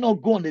 May I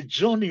not go on a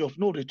journey of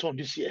no return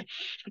this year.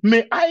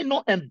 May I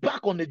not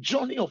embark on a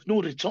journey of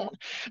no return.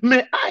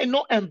 May I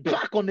not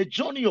embark on a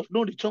journey of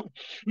no return.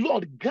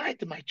 Lord,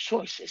 guide my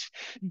choices.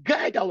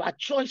 Guide our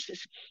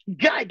choices.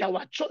 Guide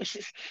our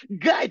choices.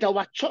 Guide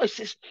our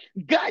choices.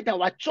 Guide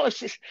our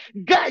choices.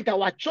 Guide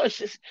our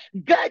choices.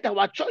 Guide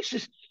our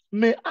choices.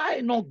 May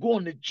I not go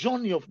on a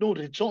journey of no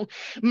return.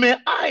 May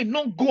I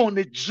not go on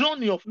a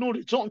journey of no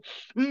return.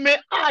 May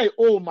I,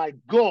 oh my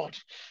God,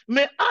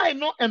 may I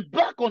not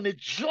embark on a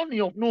journey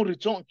of no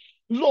return.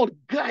 Lord,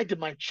 guide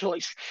my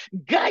choice.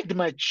 Guide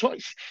my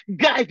choice.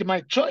 Guide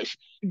my choice.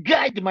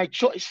 Guide my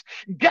choice.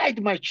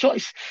 Guide my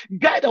choice.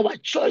 Guide our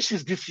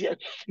choices this year.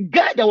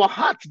 Guide our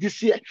hearts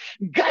this year.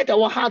 Guide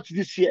our hearts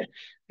this year.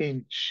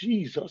 In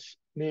Jesus'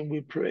 name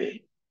we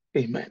pray.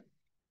 Amen.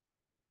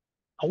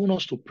 I want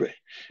us to pray.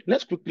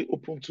 Let's quickly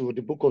open to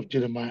the book of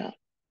Jeremiah.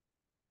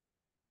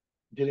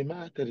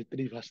 Jeremiah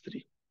 33, verse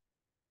 3.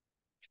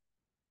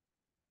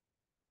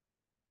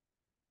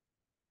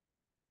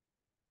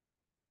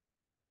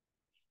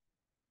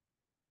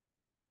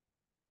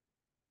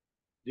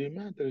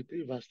 Jeremiah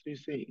 33, verse 3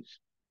 says,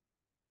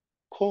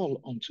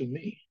 call unto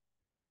me,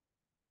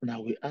 and I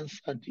will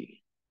answer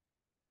thee,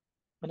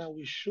 and I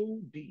will show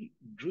thee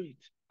great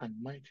and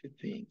mighty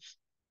things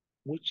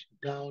which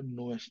thou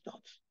knowest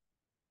not.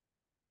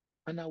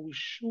 And I will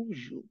show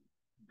you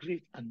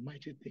great and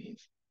mighty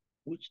things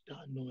which thou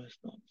knowest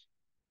not.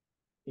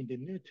 In the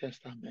New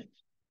Testament,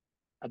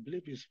 I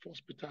believe it's 1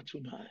 Peter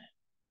 2:9.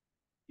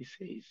 It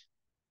says,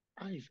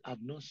 eyes have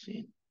not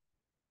seen,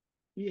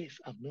 ears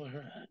have not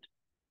heard.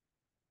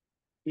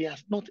 He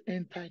has not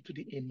entered to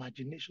the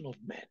imagination of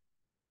men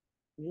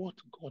what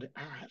God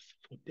has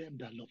for them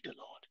that love the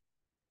Lord.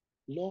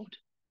 Lord,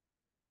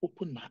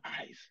 open my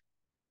eyes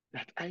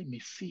that I may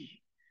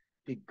see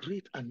the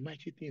great and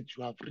mighty things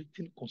you have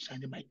written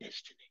concerning my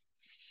destiny.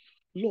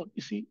 Lord,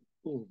 you see,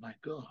 oh my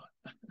God.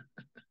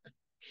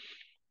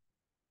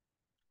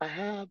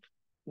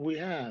 we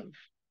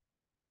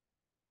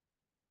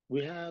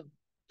have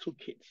 2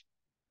 kids,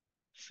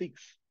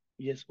 6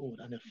 years old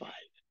and a 5.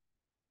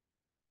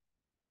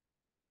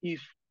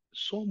 If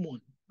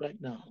someone right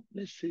now,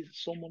 let's say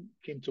someone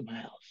came to my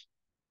house,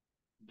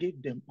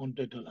 gave them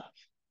 $100,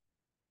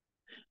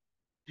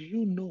 do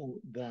you know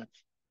that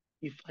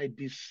if I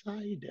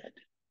decided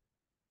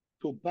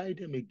to buy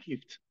them a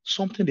gift,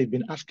 something they've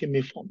been asking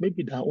me for,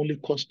 maybe that only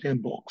cost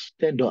 $10,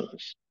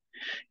 $10.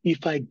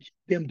 If I give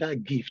them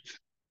that gift,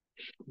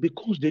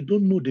 because they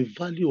don't know the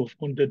value of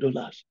 $100,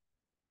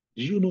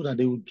 do you know that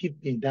they will give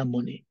me that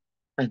money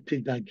and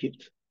take that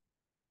gift?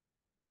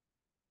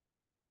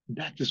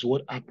 That is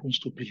what happens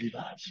to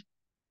believers.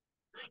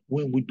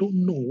 When we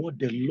don't know what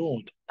the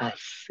Lord has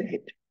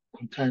said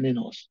concerning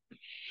us,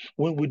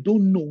 when we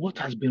don't know what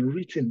has been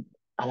written,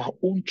 our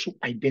own true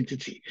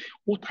identity,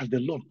 what has the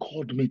Lord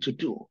called me to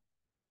do,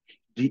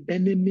 the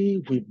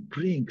enemy will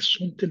bring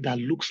something that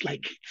looks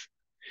like it.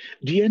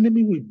 The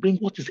enemy will bring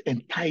what is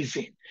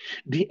enticing.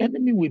 The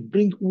enemy will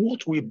bring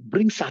what will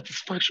bring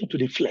satisfaction to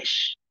the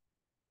flesh.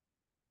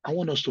 I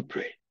want us to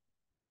pray.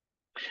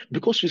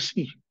 Because you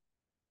see,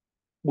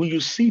 when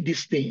you see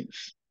these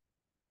things,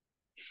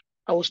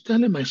 I was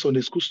telling my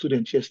Sunday school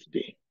students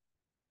yesterday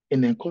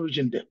and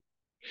encouraging them.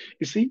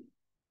 You see,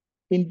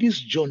 in this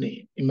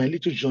journey, in my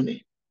little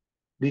journey,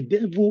 the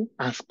devil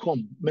has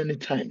come many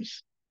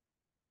times.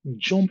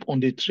 Jump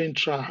on the train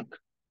track.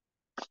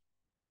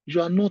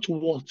 You are not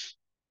worth.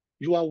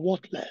 You are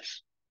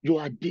worthless. You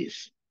are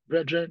this.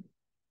 Brethren,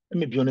 let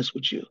me be honest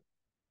with you.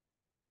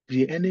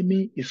 The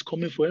enemy is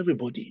coming for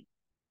everybody.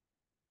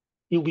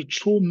 He will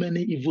throw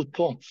many evil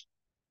thoughts.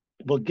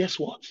 But guess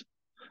what?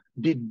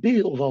 The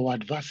day of our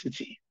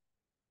adversity,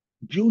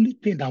 the only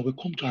thing that will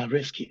come to our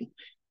rescue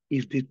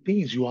is the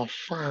things you have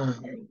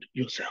found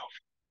yourself.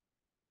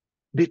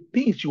 The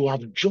things you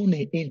have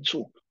journeyed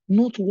into,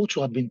 not what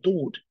you have been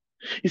told.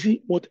 You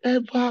see,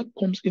 whatever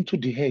comes into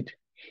the head,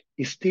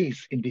 it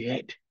stays in the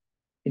head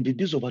in the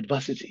days of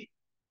adversity.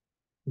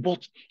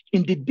 But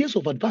in the days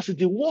of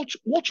adversity,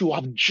 what you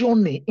have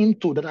journeyed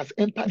into that has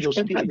entered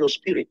your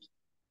spirit,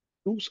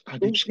 those are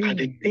the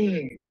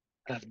things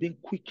that has been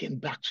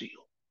quickened back to you.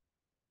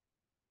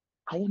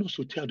 I want us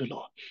to tell the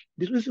Lord.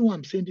 The reason why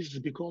I'm saying this is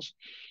because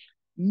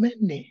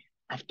many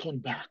have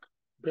turned back.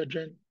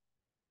 Brethren,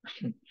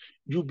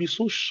 you'll be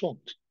so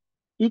shocked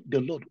if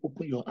the Lord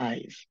open your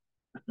eyes.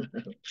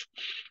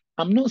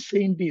 I'm not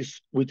saying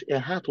this with a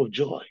heart of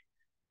joy.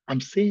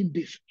 I'm saying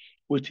this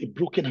with a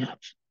broken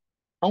heart.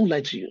 I won't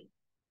lie to you.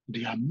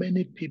 There are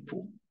many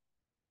people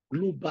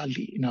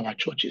globally in our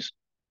churches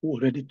who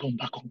already turned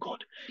back on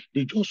God.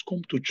 They just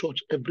come to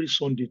church every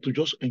Sunday to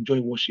just enjoy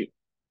worship.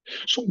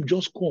 Some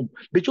just come.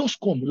 They just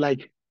come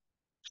like,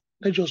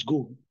 let's just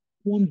go.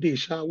 One day,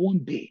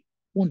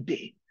 one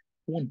day.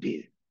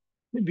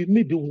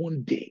 Maybe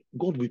one day,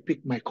 God will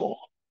pick my call.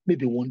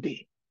 Maybe one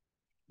day.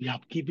 They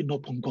have given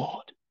up on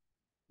God.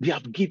 They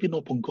have given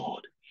up on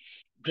God.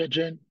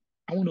 Brethren,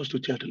 I want us to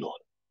tell the Lord,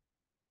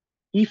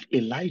 if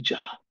Elijah,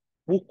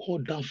 who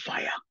called down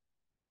fire,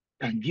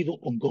 can give up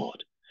on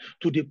God,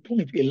 to the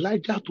point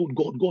Elijah told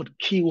God, God,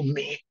 kill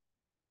me.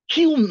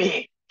 Kill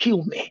me.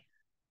 Kill me.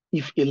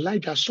 If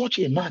Elijah, such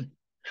a man,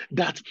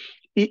 that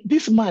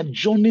this man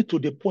journeyed to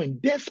the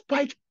point,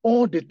 despite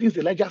all the things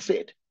Elijah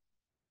said,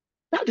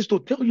 that is to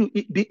tell you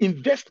the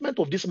investment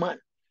of this man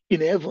in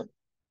heaven,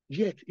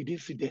 yet he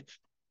didn't see death.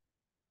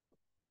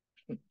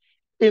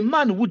 A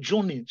man who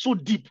journeyed so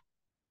deep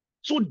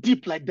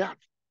like that,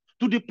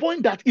 to the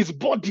point that his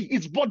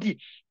body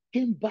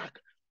came back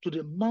to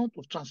the Mount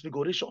of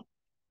Transfiguration.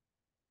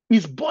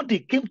 His body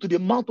came to the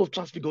Mount of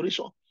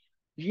Transfiguration.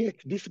 Yet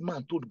this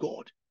man told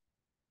God.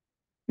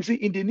 You see,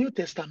 in the New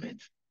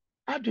Testament,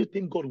 how do you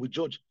think God will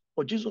judge,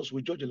 or Jesus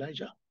will judge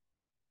Elijah?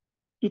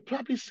 You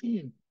probably see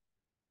him.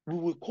 We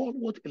will call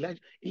what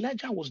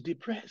Elijah was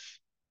depressed.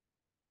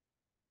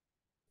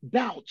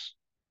 Doubt.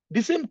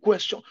 The same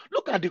question.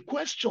 Look at the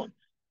question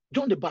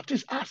John the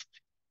Baptist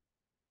asked.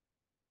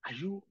 Are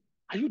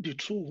you the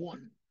true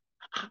one?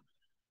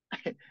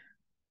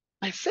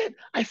 I said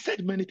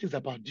many things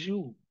about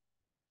you.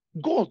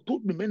 God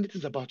told me many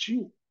things about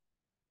you.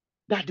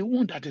 That the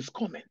one that is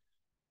coming,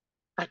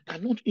 I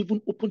cannot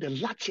even open the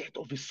latchet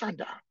of his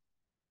sandal.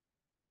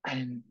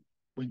 And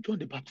when John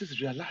the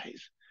Baptist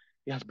realized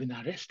he has been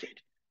arrested,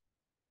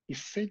 he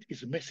sent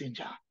his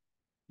messenger.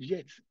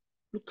 Yet,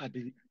 look at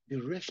the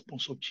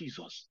response of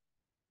Jesus.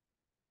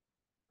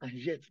 And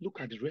yet, look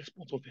at the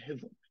response of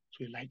heaven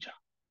to Elijah.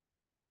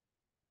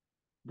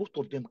 Both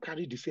of them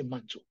carried the same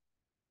mantle.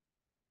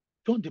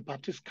 John the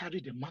Baptist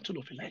carried the mantle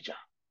of Elijah.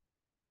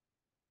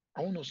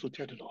 I want us to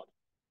tell the Lord,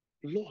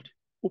 Lord,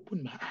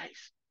 open my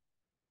eyes.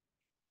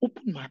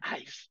 Open my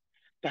eyes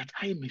that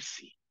I may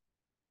see.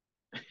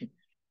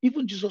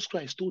 Even Jesus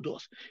Christ told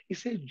us, he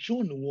said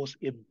John was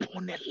a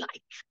burning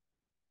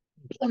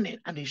light, burning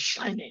and a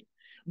shining,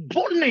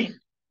 burning.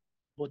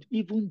 But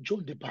even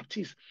John the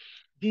Baptist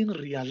didn't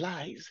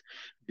realize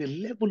the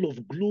level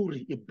of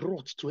glory he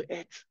brought to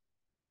earth.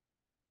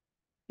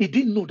 He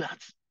didn't know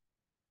that.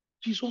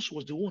 Jesus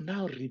was the one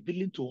now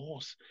revealing to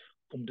us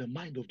from the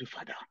mind of the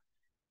Father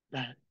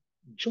that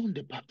John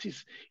the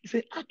Baptist, he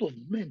said, out of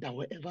men that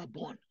were ever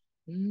born,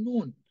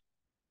 none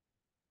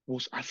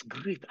was as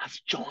great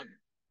as John.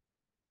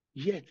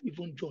 Yet,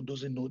 even John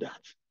doesn't know that.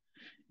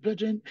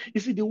 Brethren,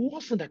 you see, the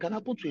worst thing that can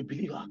happen to a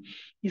believer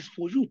is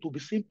for you to be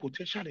seeing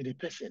potential in a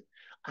person,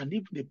 and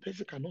if the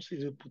person cannot see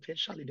the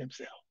potential in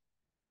themselves.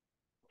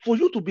 For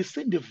you to be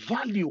seeing the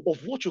value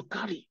of what you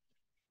carry,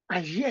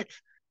 and yet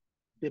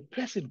the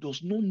person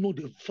does not know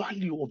the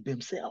value of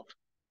themselves.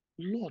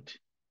 Lord,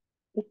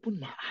 open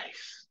my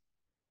eyes.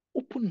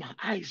 Open my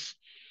eyes.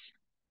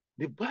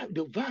 The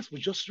verse we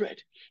just read,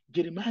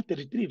 Jeremiah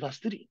 33, verse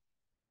 3.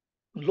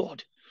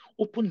 Lord,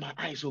 open my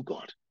eyes, O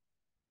God,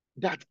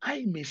 that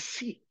I may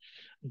see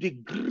the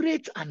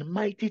great and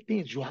mighty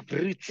things you have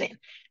written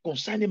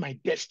concerning my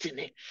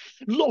destiny.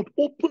 Lord,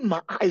 open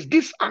my eyes,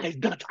 these eyes,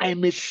 that I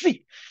may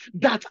see,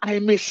 that I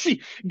may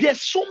see.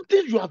 There's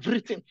something you have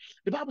written.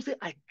 The Bible says,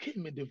 I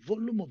came in the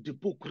volume of the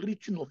book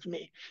written of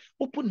me.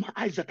 Open my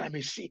eyes that I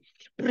may see.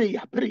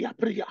 Prayer, prayer,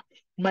 prayer.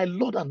 My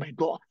Lord and my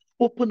God,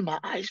 open my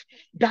eyes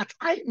that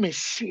I may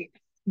see,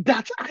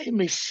 that I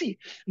may see,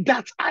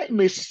 that I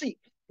may see,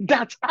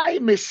 that I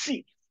may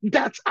see,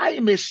 that I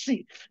may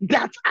see,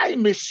 that I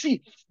may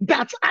see,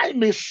 that I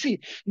may see,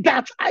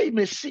 that I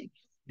may see.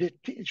 the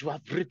things you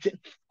have written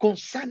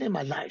concerning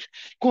my life,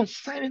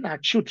 concerning our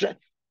children.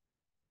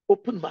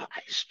 Open my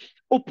eyes,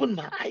 open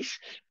my eyes,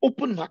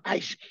 open my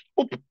eyes,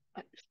 open.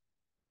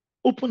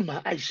 Open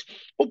my eyes,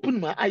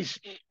 open my eyes,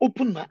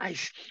 open my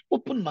eyes,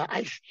 open my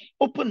eyes,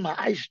 open my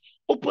eyes,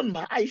 open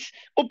my eyes,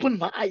 open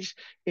my eyes.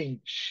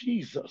 In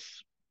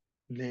Jesus'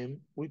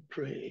 name we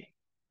pray.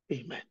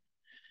 Amen.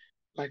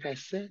 Like I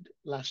said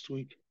last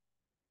week,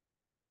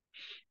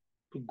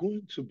 we're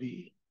going to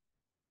be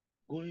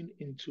going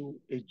into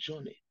a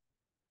journey.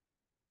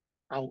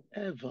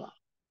 However,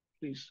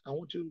 please, I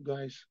want you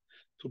guys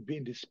to be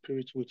in the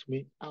spirit with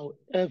me.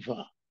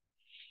 However,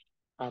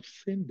 I've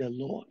seen the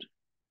Lord,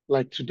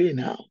 like today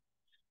now,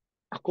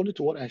 according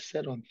to what I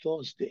said on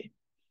Thursday,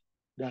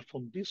 that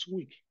from this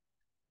week,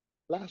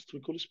 last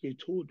week, Holy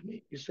Spirit told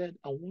me, He said,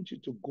 I want you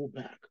to go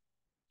back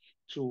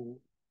to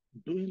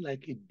doing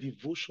like a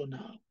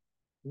devotional,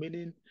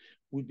 meaning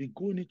we'll be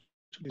going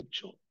into the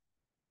church.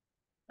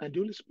 And the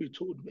Holy Spirit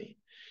told me,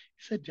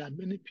 He said, there are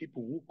many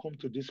people who come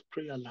to this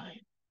prayer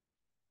line.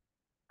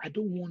 I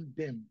don't want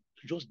them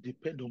to just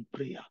depend on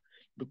prayer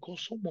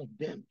because some of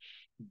them,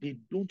 they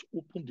don't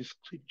open the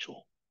scripture.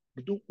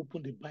 They don't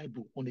open the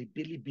Bible on a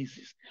daily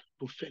basis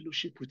to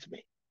fellowship with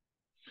me.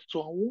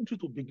 So I want you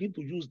to begin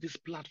to use this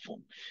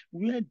platform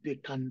where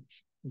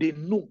they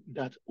know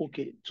that,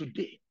 okay,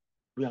 today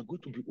we are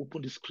going to be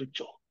open the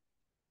scripture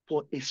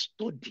for a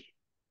study,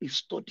 a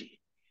study.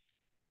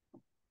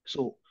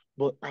 So,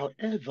 but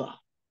however,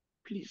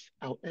 please,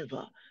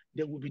 however,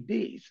 there will be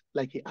days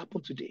like it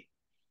happened today.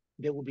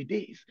 There will be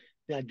days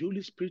that the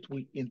Holy Spirit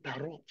will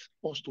interrupt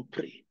us to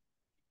pray,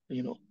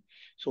 you know.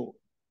 So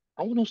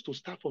I want us to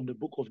start from the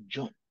book of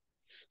John.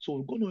 So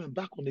we're going to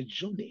embark on a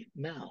journey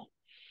now.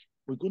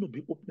 We're going to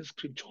be opening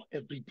scripture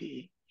every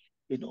day,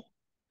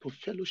 to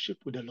fellowship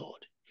with the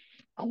Lord.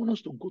 I want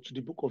us to go to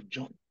the book of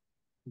John,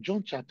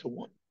 John chapter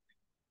 1.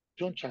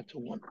 John chapter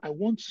 1. I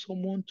want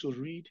someone to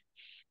read,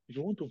 if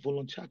you want to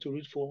volunteer to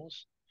read for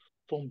us,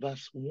 from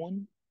verse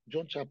 1,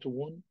 John chapter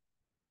 1.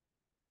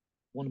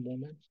 One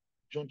moment.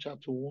 John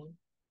chapter 1,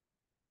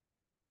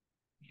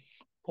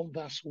 from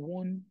verse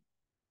 1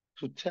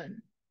 to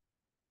 10.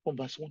 From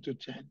verse 1 to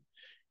 10.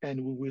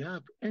 And we will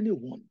have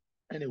anyone,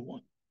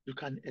 you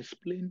can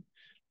explain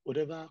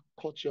whatever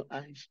caught your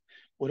eyes,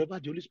 whatever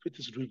the Holy Spirit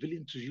is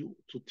revealing to you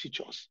to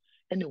teach us.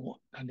 Anyone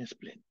can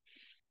explain.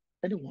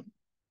 Anyone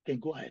can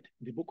go ahead.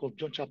 The book of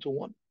John chapter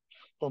 1,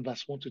 from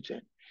verse 1 to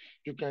 10.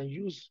 You can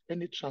use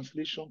any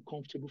translation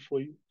comfortable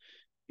for you,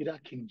 either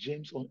King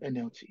James or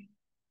NLT,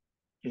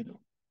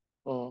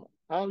 or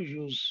I'll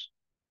use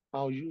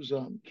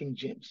King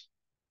James,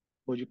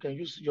 but you can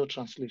use your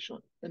translation.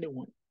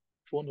 Anyone,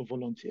 if you want to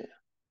volunteer.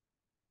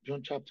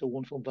 John chapter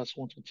 1 from verse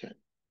 1 to 10.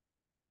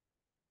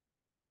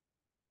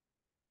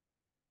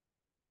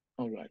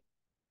 All right.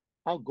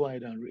 I'll go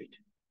ahead and read.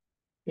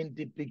 In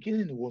the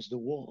beginning was the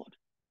Word,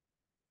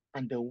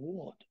 and the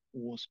Word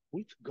was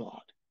with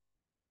God,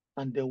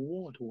 and the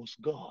Word was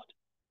God.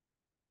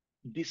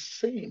 The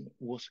same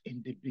was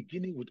in the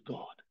beginning with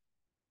God.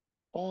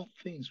 All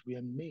things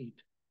were made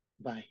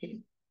by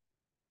him,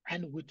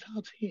 and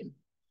without him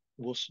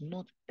was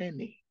not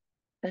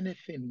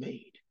anything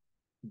made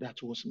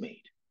that was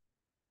made.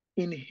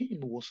 In him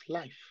was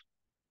life,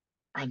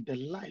 and the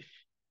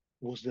life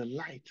was the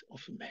light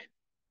of men.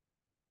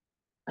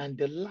 And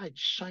the light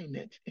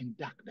shineth in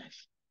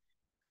darkness,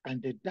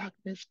 and the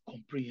darkness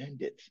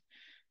comprehended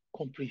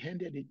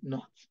it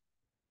not.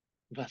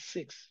 Verse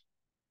 6.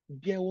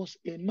 There was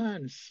a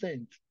man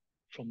sent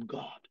from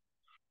God,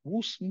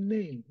 whose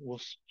name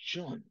was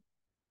John.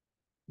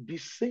 The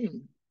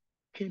same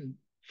came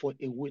for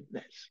a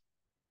witness,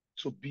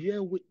 to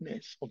bear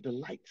witness of the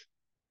light,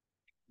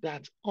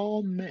 that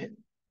all men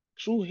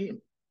through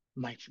him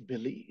might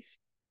believe.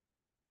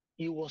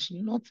 He was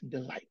not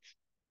the light.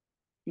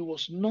 He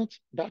was not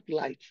that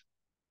light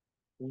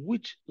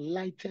which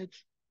lighted,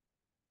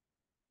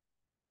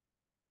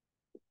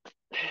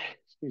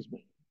 excuse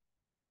me.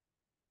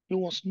 He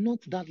was not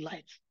that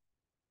light,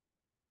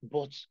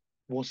 but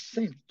was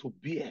sent to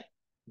bear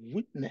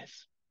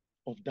witness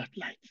of that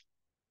light.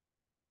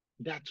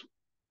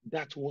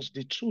 That was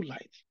the true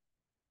light,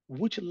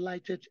 which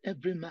lighted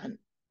every man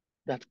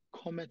that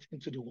cometh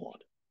into the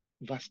world.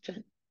 Verse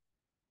 10.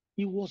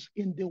 He was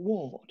in the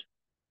world,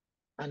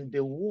 and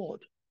the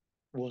world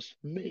was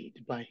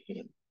made by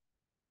him,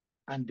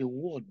 and the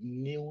world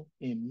knew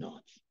him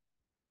not.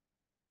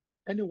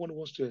 Anyone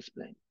wants to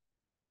explain?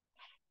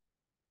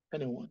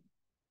 Anyone?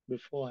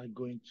 Before I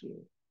go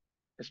into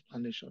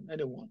explanation,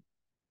 anyone?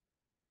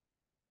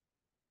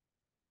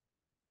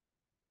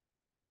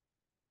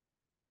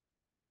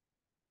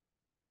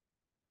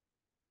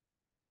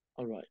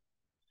 All right.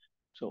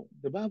 So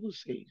the Bible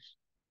says,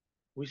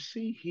 we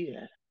see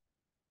here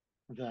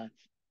that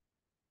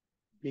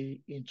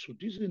they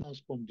introducing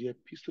us from the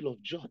Epistle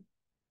of John,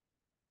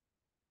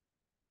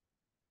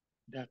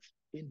 that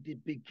in the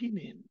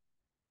beginning,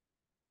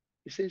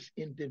 it says,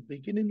 in the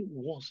beginning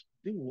was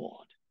the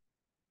Word,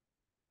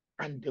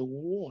 and the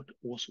Word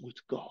was with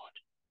God.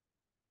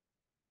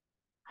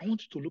 I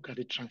want you to look at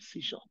the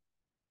transition.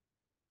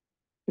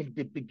 In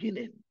the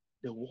beginning,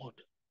 the Word.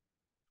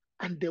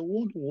 And the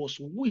Word was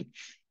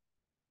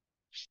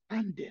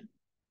standing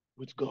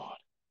with God.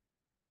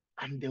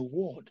 And the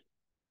Word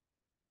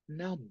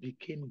now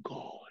became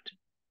God.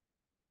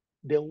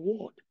 The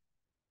Word,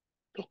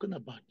 talking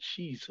about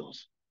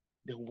Jesus,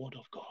 the Word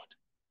of God.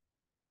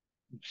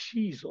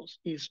 Jesus,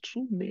 his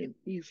true name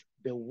is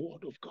the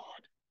Word of God.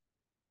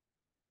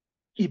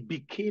 He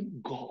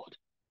became God.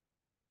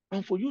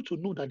 And for you to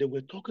know that they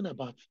were talking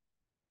about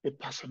a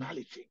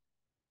personality,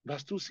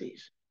 verse 2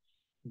 says,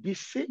 the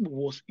same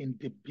was in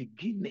the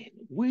beginning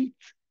with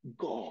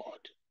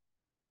God.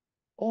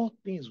 All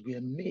things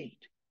were made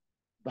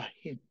by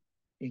him,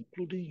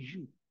 including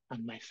you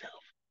and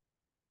myself.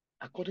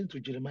 According to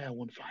Jeremiah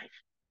 1:5,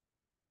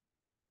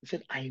 he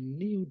said, I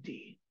knew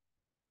thee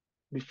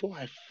before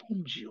I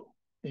formed you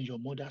in your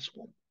mother's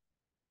womb.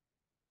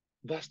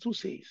 Verse 2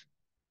 says,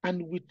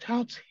 and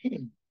without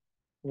him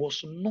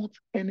was not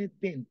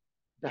anything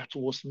that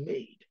was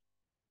made.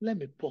 Let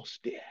me pause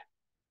there.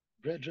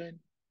 Brethren,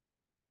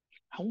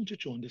 I want you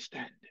to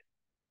understand,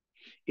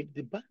 if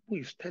the Bible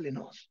is telling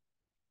us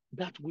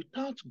that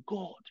without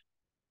God,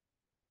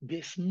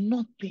 there's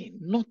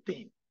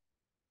nothing.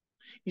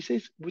 He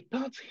says,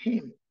 without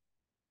him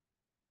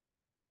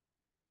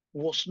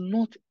was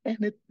not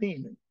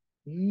anything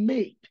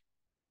made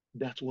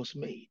that was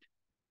made.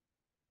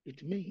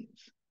 It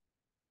means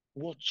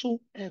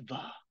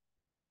whatsoever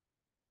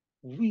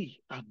we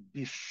have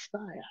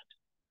desired,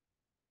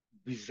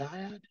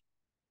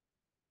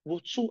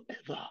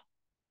 whatsoever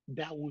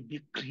that will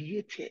be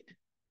created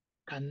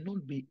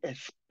cannot be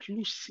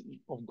exclusive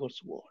of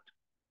God's word.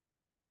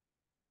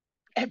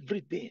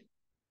 Everything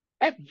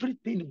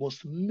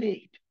was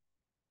made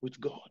with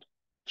God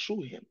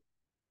through him.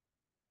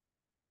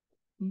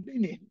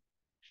 Meaning,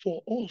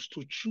 for us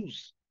to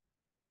choose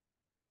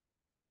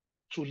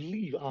to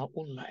live our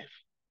own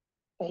life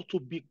or to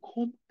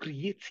become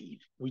creative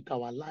with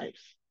our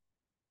lives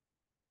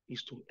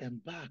is to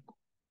embark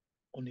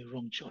on a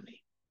wrong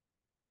journey.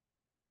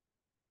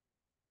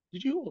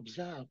 Did you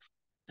observe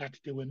that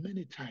there were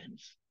many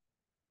times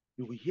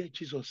you will hear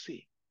Jesus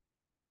say,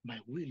 my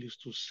will is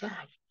to serve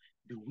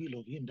the will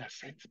of him that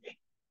sent me.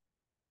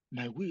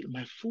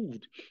 My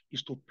food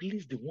is to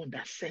please the one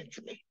that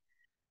sent me.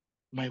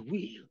 My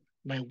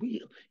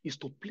will is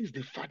to please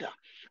the Father.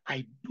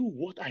 I do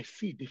what I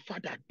see the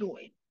Father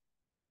doing.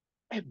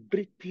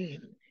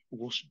 Everything he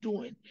was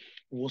doing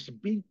was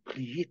being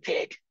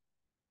created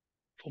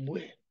from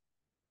where?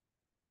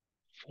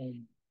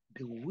 From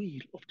the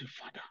will of the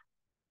Father.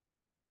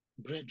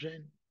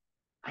 Brethren,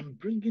 I'm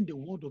bringing the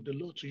word of the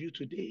Lord to you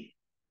today.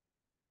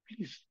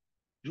 Please,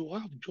 you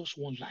have just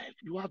one life.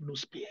 You have no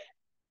spare.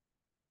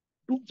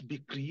 Don't be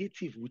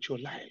creative with your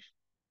life.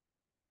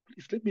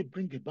 Please, let me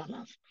bring a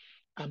balance.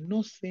 I'm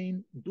not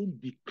saying don't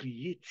be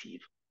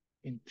creative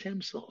in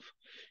terms of,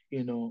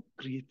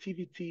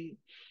 creativity,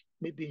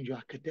 maybe in your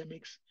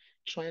academics,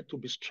 trying to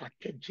be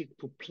strategic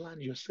to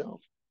plan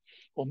yourself,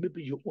 or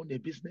maybe you own a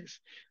business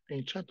and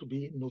you're trying to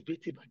be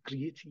innovative and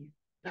creative.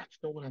 That's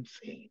not what I'm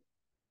saying.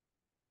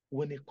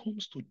 When it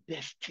comes to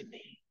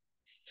destiny,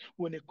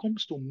 when it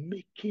comes to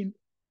making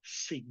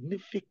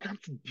significant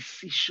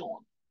decision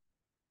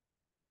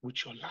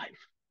with your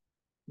life,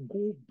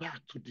 go back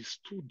to the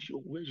studio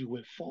where you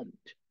were formed.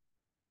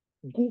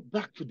 Go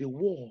back to the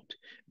word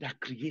that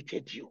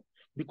created you,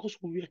 because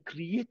we were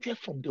created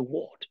from the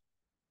word.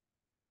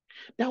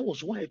 That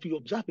was why, if you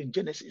observe in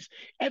Genesis,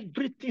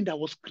 everything that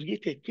was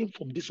created came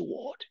from this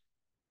word.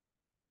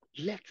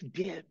 Let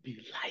there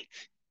be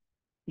light.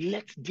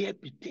 Let there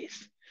be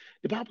this.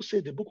 The Bible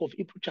says, the book of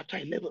Hebrews chapter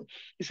 11,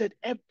 it said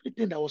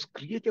everything that was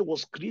created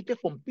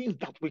from things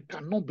that we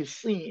cannot be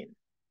seen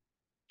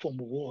from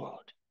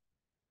word.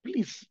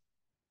 Please,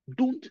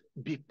 don't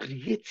be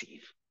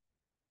creative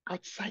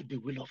outside the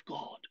will of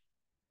God.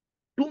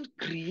 Don't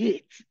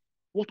create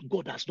what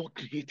God has not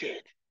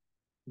created.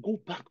 Go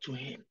back to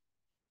him.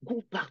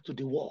 Go back to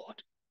the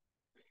word.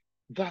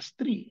 Verse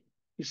 3,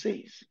 he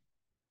says,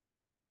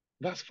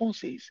 verse 4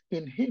 says,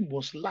 in him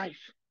was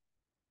life,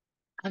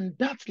 and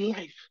that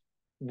life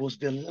was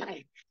the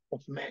light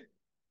of men.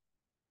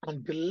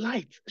 And the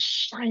light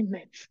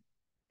shineth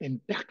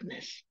in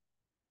darkness,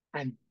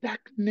 and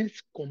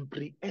darkness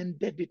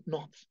comprehended it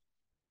not.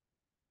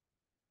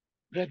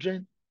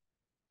 Brethren,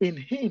 in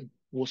him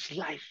was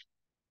life,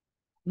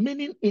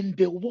 meaning in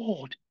the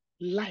word,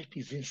 life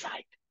is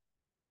inside.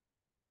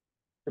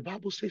 The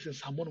Bible says in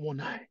Psalm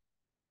 119,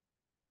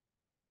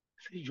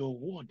 say your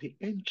word, the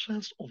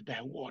entrance of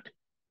thy word,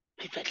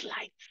 giveth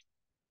light.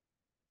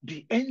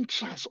 The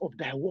entrance of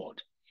thy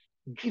word,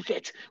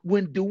 giveth.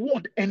 When the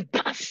word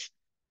enters,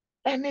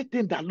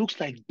 anything that looks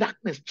like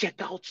darkness, check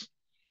out.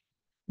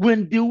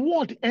 When the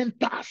word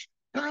enters,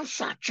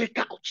 cancer, check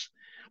out.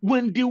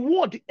 When the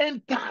word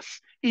enters,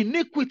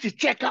 iniquity,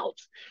 check out.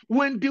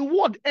 When the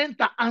word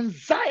enters,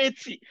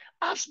 anxiety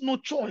has no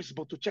choice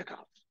but to check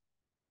out.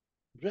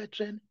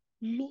 Brethren,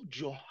 load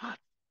your heart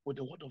with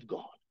the word of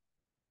God.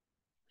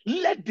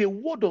 Let the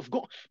word of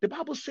God, the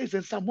Bible says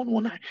in Psalm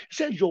 119, it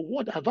says, your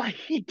word have I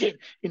hidden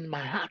in my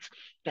heart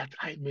that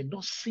I may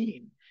not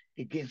sin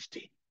against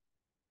thee.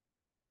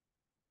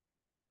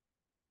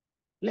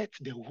 Let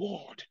the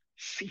word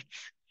sit.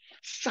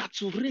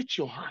 Saturate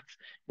your heart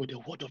with the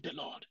word of the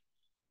Lord.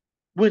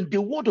 When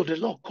the word of the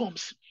Lord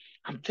comes,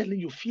 I'm telling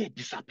you, fear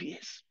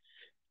disappears.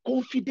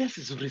 Confidence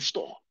is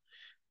restored.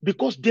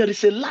 Because there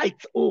is a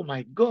light. Oh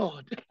my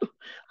God.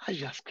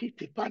 You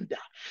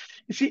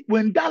see,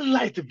 when that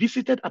light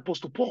visited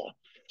Apostle Paul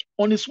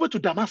on his way to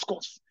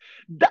Damascus,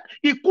 that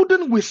he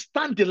couldn't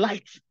withstand the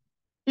light,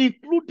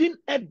 including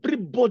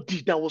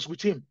everybody that was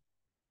with him.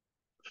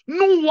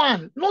 No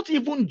one, not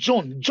even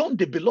John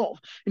the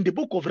beloved, in the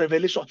book of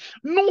Revelation,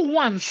 no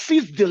one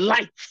sees the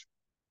light.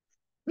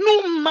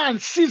 No man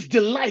sees the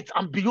light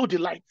and behold the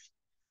light.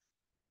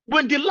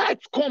 When the light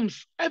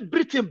comes,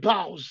 everything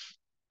bows.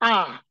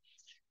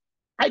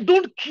 I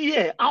don't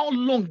care how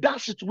long that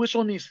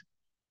situation is.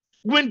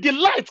 When the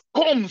light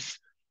comes,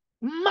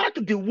 mark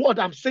the word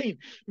I'm saying.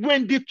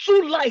 When the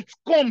true light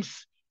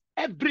comes,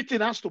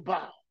 everything has to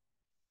bow.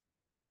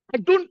 I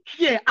don't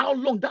care how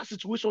long that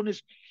situation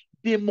is.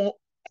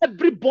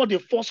 Everybody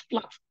falls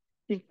flat,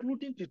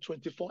 including the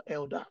 24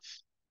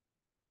 elders.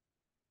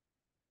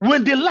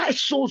 When the light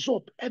shows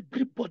up,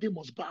 everybody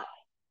must bow.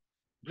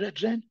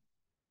 Brethren,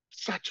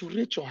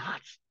 saturate your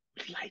heart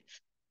with light.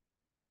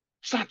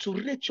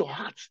 Saturate your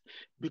heart,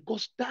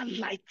 because that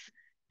light,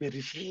 there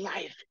is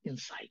life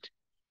inside.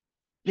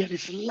 There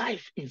is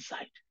life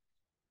inside.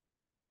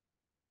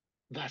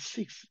 Verse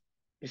 6,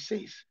 it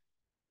says,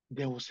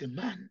 there was a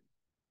man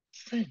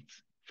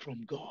sent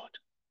from God.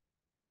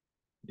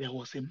 There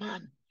was a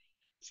man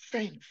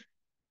sent.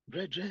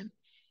 Brethren,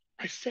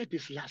 I said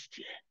this last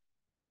year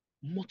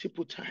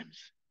multiple times.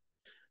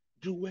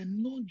 You were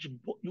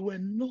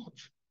not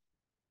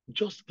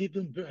just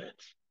given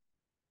birth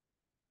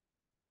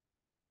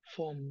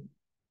from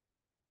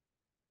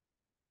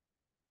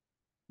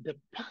the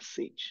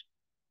passage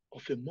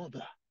of a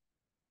mother.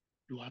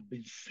 You have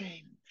been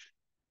sent.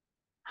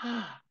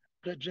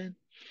 Brethren,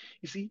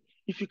 you see,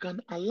 if you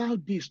can allow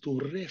this to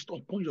rest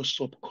upon your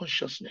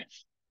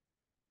subconsciousness,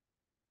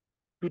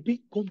 you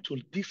didn't come to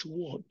this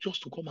world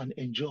just to come and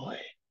enjoy.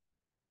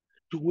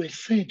 You were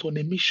sent on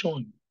a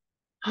mission.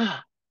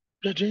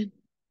 Brethren,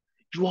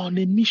 you are on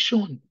a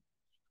mission.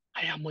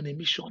 I am on a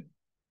mission.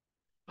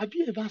 Have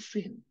you ever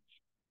seen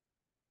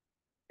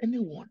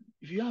anyone,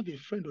 if you have a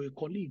friend or a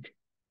colleague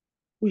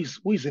who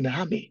is in the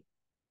army,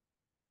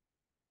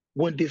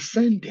 when they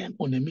send them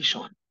on a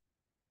mission,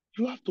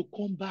 you have to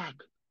come back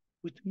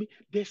with me.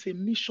 There's a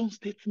mission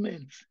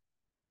statement.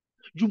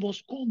 You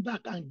must come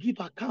back and give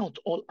account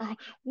on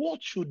what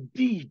you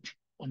did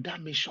on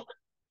that mission.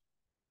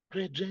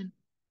 Brethren,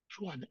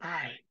 you and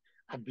I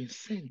have been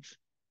sent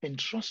and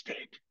trusted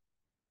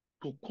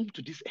to come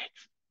to this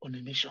earth on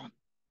a mission.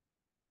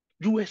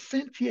 You were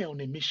sent here on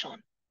a mission.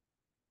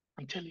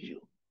 I'm telling you.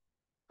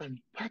 And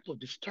part of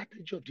the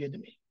strategy of the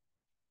enemy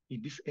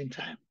in this end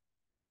time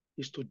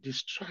is to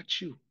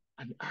distract you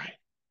and I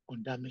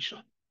on that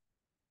mission.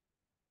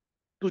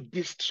 To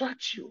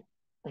distract you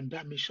on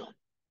that mission.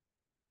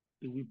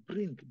 It will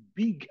bring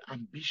big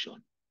ambition.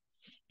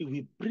 It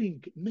will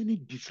bring many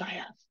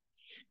desires.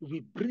 It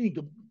will bring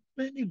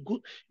many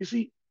good. You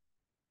see,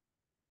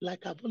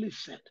 like I've always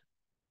said,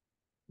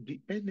 the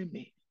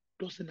enemy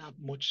doesn't have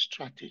much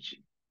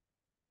strategy.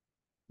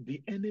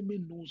 The enemy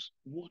knows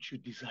what you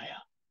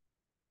desire.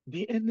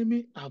 The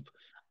enemy have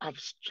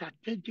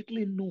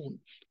strategically known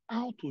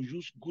how to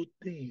use good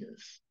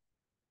things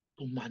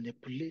to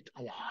manipulate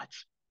our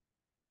hearts.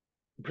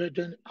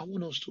 Brethren, I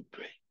want us to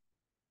pray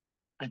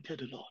and tell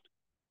the Lord,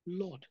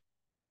 Lord,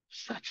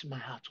 search my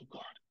heart, O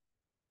God.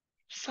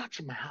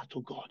 Search my heart,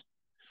 O God.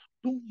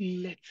 Don't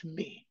let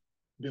me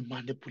be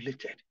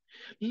manipulated.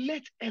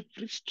 Let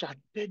every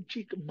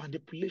strategic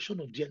manipulation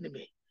of the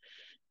enemy,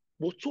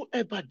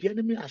 whatsoever the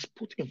enemy has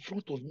put in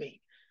front of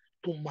me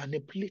to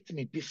manipulate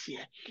me this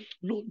year,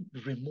 Lord,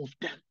 remove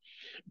them.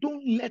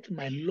 Don't let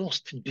my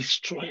lust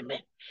destroy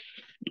me.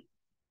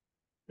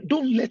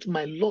 Don't let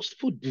my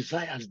lustful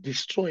desires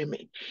destroy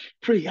me.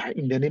 Prayer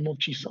in the name of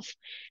Jesus.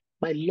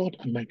 My Lord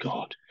and my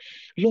God.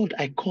 Lord,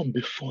 I come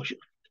before you.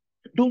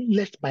 Don't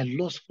let my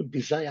lustful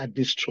desire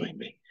destroy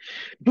me.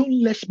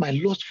 Don't let my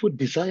lustful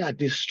desire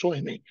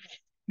destroy me.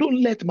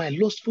 Don't let my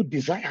lustful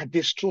desire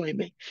destroy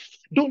me.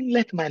 Don't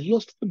let my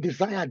lustful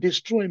desire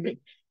destroy me.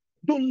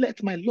 Don't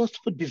let my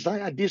lustful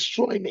desire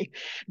destroy me.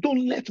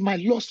 Don't let my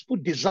lustful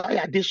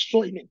desire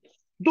destroy me.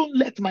 Don't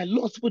let my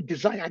lustful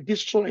desire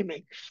destroy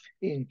me.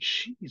 In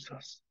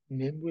Jesus'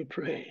 name we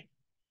pray.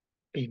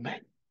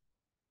 Amen.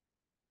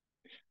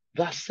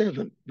 Verse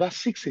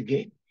 6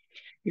 again.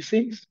 He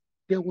says,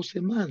 there was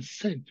a man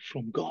sent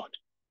from God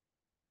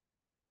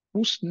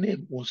whose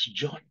name was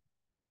John.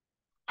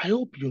 I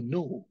hope you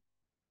know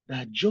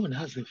that John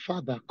has a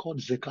father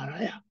called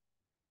Zechariah.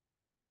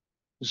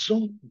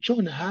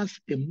 John has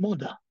a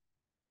mother,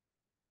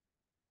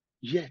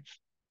 yet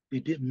they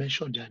didn't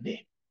mention their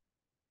name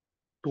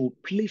to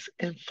place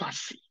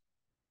emphasis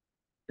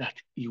that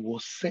he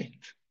was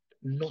sent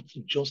not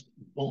just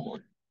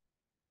born.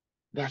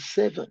 Verse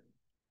 7,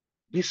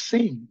 the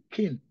same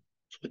came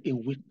to a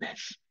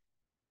witness,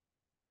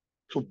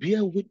 to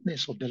bear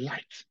witness of the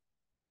light,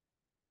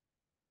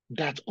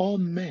 that all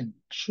men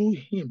through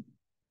him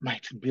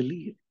might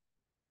believe.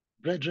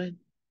 Brethren,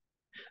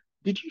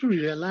 did you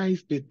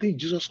realize the thing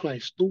Jesus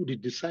Christ told the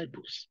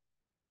disciples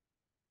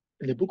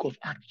in the book of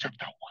Acts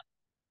chapter 1?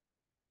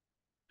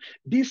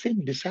 These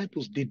same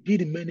disciples, they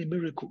did many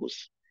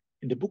miracles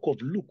in the book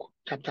of Luke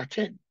chapter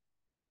 10.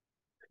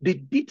 They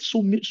did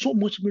so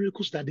much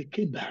miracles that they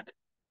came back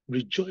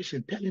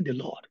rejoicing, telling the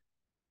Lord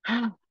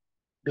how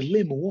the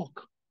lame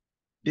walk,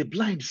 the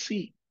blind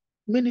see,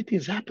 many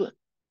things happen.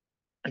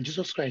 And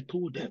Jesus Christ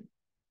told them,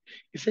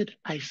 he said,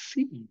 I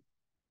see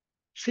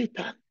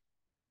Satan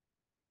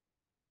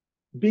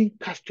being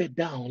casted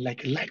down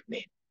like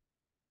lightning.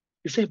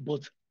 He said,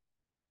 but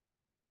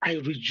I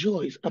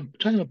rejoice, I'm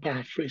trying to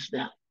paraphrase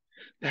now,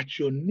 that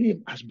your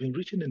name has been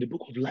written in the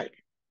book of life.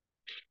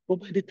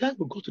 But by the time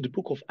we go to the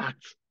book of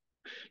Acts,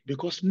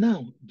 because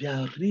now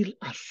their real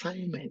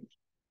assignment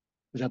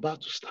is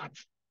about to start,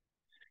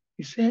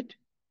 he said,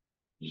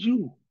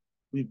 you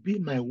will be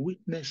my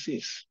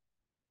witnesses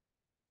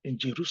in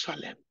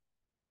Jerusalem,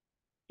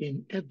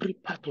 in every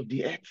part of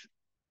the earth.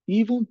 He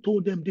even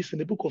told them this in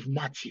the book of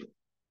Matthew.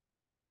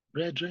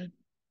 Brethren,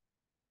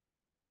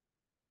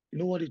 you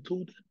know what he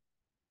told them?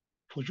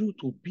 For you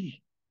to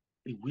be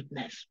a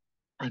witness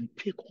and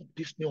take up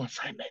this new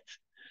assignment,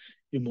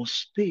 you must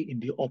stay in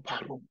the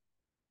upper room.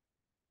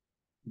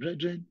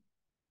 Brethren,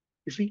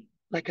 you see,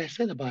 like I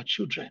said about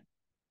children,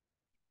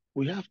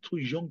 we have two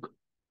young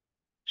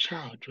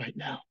child right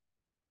now.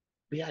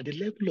 They are at the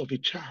level of a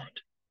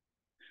child,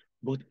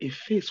 but a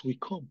phase will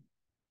come.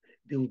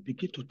 They will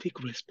begin to take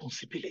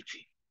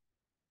responsibility.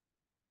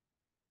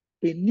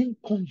 A new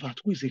convert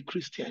who is a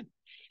Christian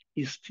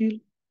is still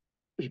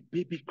a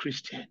baby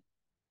Christian.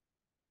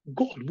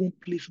 God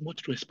won't place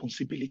much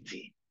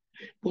responsibility.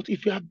 But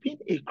if you have been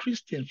a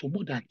Christian for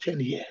more than 10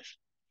 years,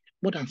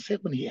 more than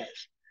 7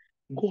 years,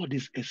 God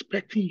is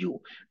expecting you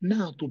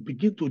now to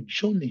begin to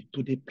journey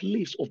to the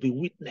place of a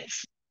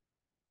witness.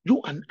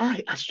 You and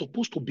I are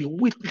supposed to be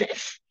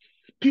witness,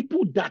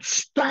 people that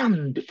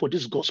stand for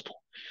this gospel,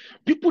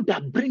 people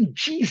that bring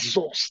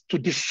Jesus to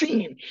the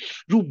scene.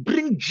 You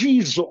bring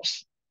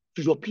Jesus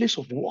to your place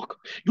of work.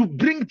 You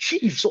bring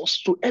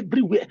Jesus to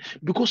everywhere,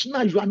 because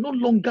now you are no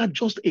longer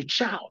just a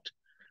child.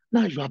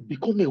 Now you have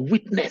become a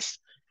witness,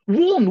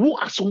 one who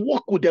has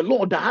walked with the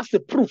Lord, that has the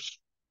proof.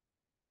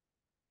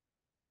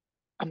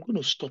 I'm going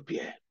to stop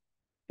here.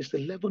 It's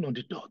 11 on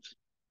the dot.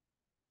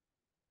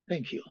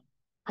 Thank you.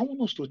 I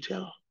want us to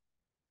tell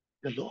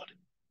the Lord.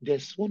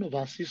 There's one of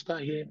our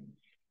sisters here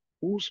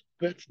whose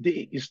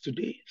birthday is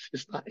today,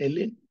 Sister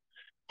Ellen.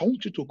 I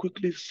want you to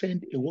quickly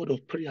send a word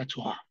of prayer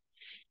to her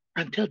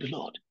and tell the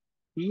Lord,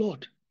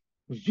 Lord,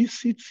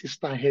 visit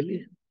Sister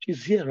Helen.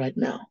 She's here right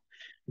now.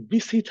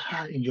 Visit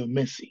her in your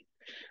mercy.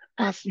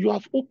 As you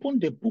have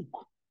opened the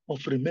book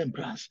of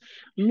remembrance,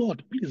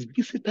 Lord, please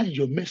visit her in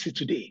your mercy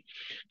today.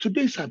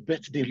 Today is her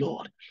birthday,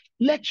 Lord.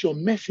 Let your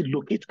mercy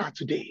locate her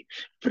today.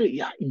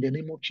 Prayer in the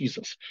name of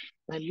Jesus.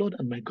 My Lord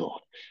and my God,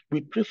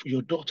 we pray for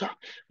your daughter.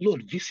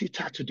 Lord, visit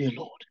her today,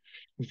 Lord.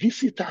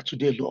 Visit her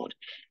today, Lord.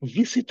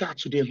 Visit her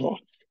today,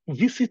 Lord.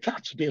 Visit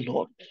her today,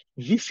 Lord.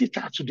 Visit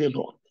her today,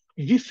 Lord.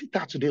 Visit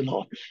her today,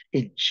 Lord.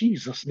 In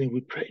Jesus' name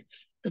we pray.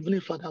 Heavenly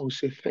Father, we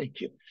say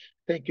thank you.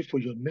 Thank you for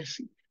your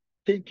mercy.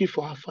 Thank you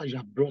for how far you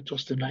have brought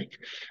us tonight.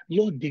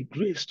 Lord, the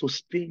grace to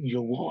stay in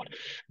your word,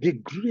 the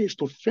grace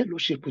to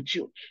fellowship with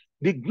you,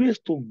 the grace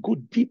to go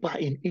deeper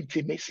in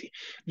intimacy.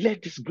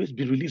 Let this grace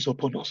be released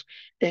upon us.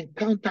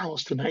 Encounter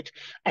us tonight.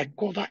 I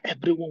cover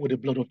everyone with the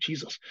blood of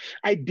Jesus.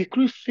 I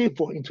decree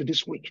favor into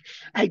this week.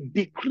 I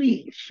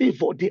decree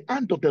favor, the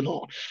hand of the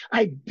Lord.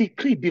 I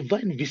decree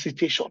divine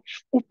visitation.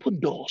 Open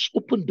doors,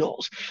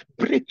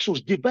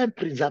 breakthroughs, divine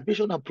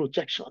preservation and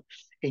protection.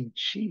 In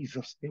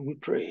Jesus' name we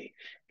pray.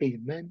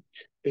 Amen.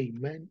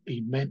 Amen.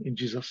 Amen. In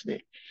Jesus'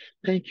 name.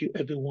 Thank you,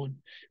 everyone.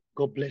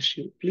 God bless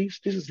you.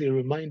 Please, this is a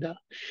reminder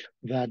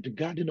that the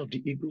Garden of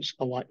the Eagles,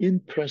 our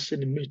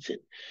in-person meeting,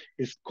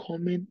 is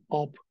coming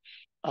up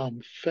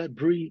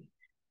February,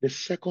 the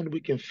second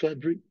week in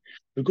February.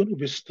 We're going to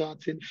be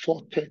starting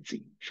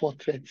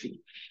 4:30.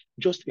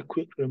 Just a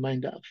quick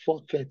reminder,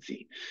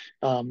 4:30.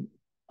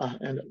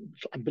 And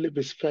I believe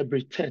it's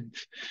February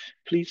 10th.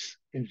 Please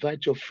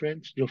invite your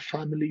friends, your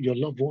family, your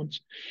loved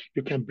ones.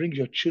 You can bring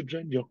your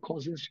children, your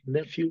cousins, your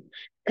nephew.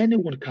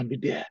 Anyone can be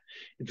there.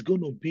 It's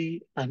going to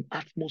be an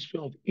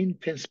atmosphere of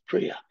intense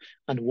prayer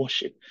and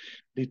worship.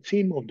 The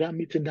theme of that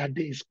meeting that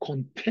day is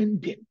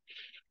contending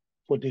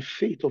for the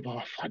faith of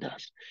our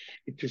fathers.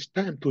 It is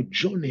time to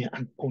journey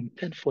and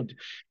contend for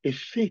a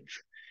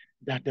faith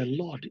that the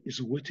Lord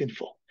is waiting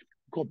for.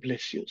 God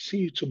bless you. See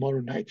you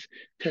tomorrow night,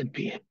 10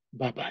 p.m.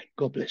 Bye-bye.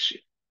 God bless you.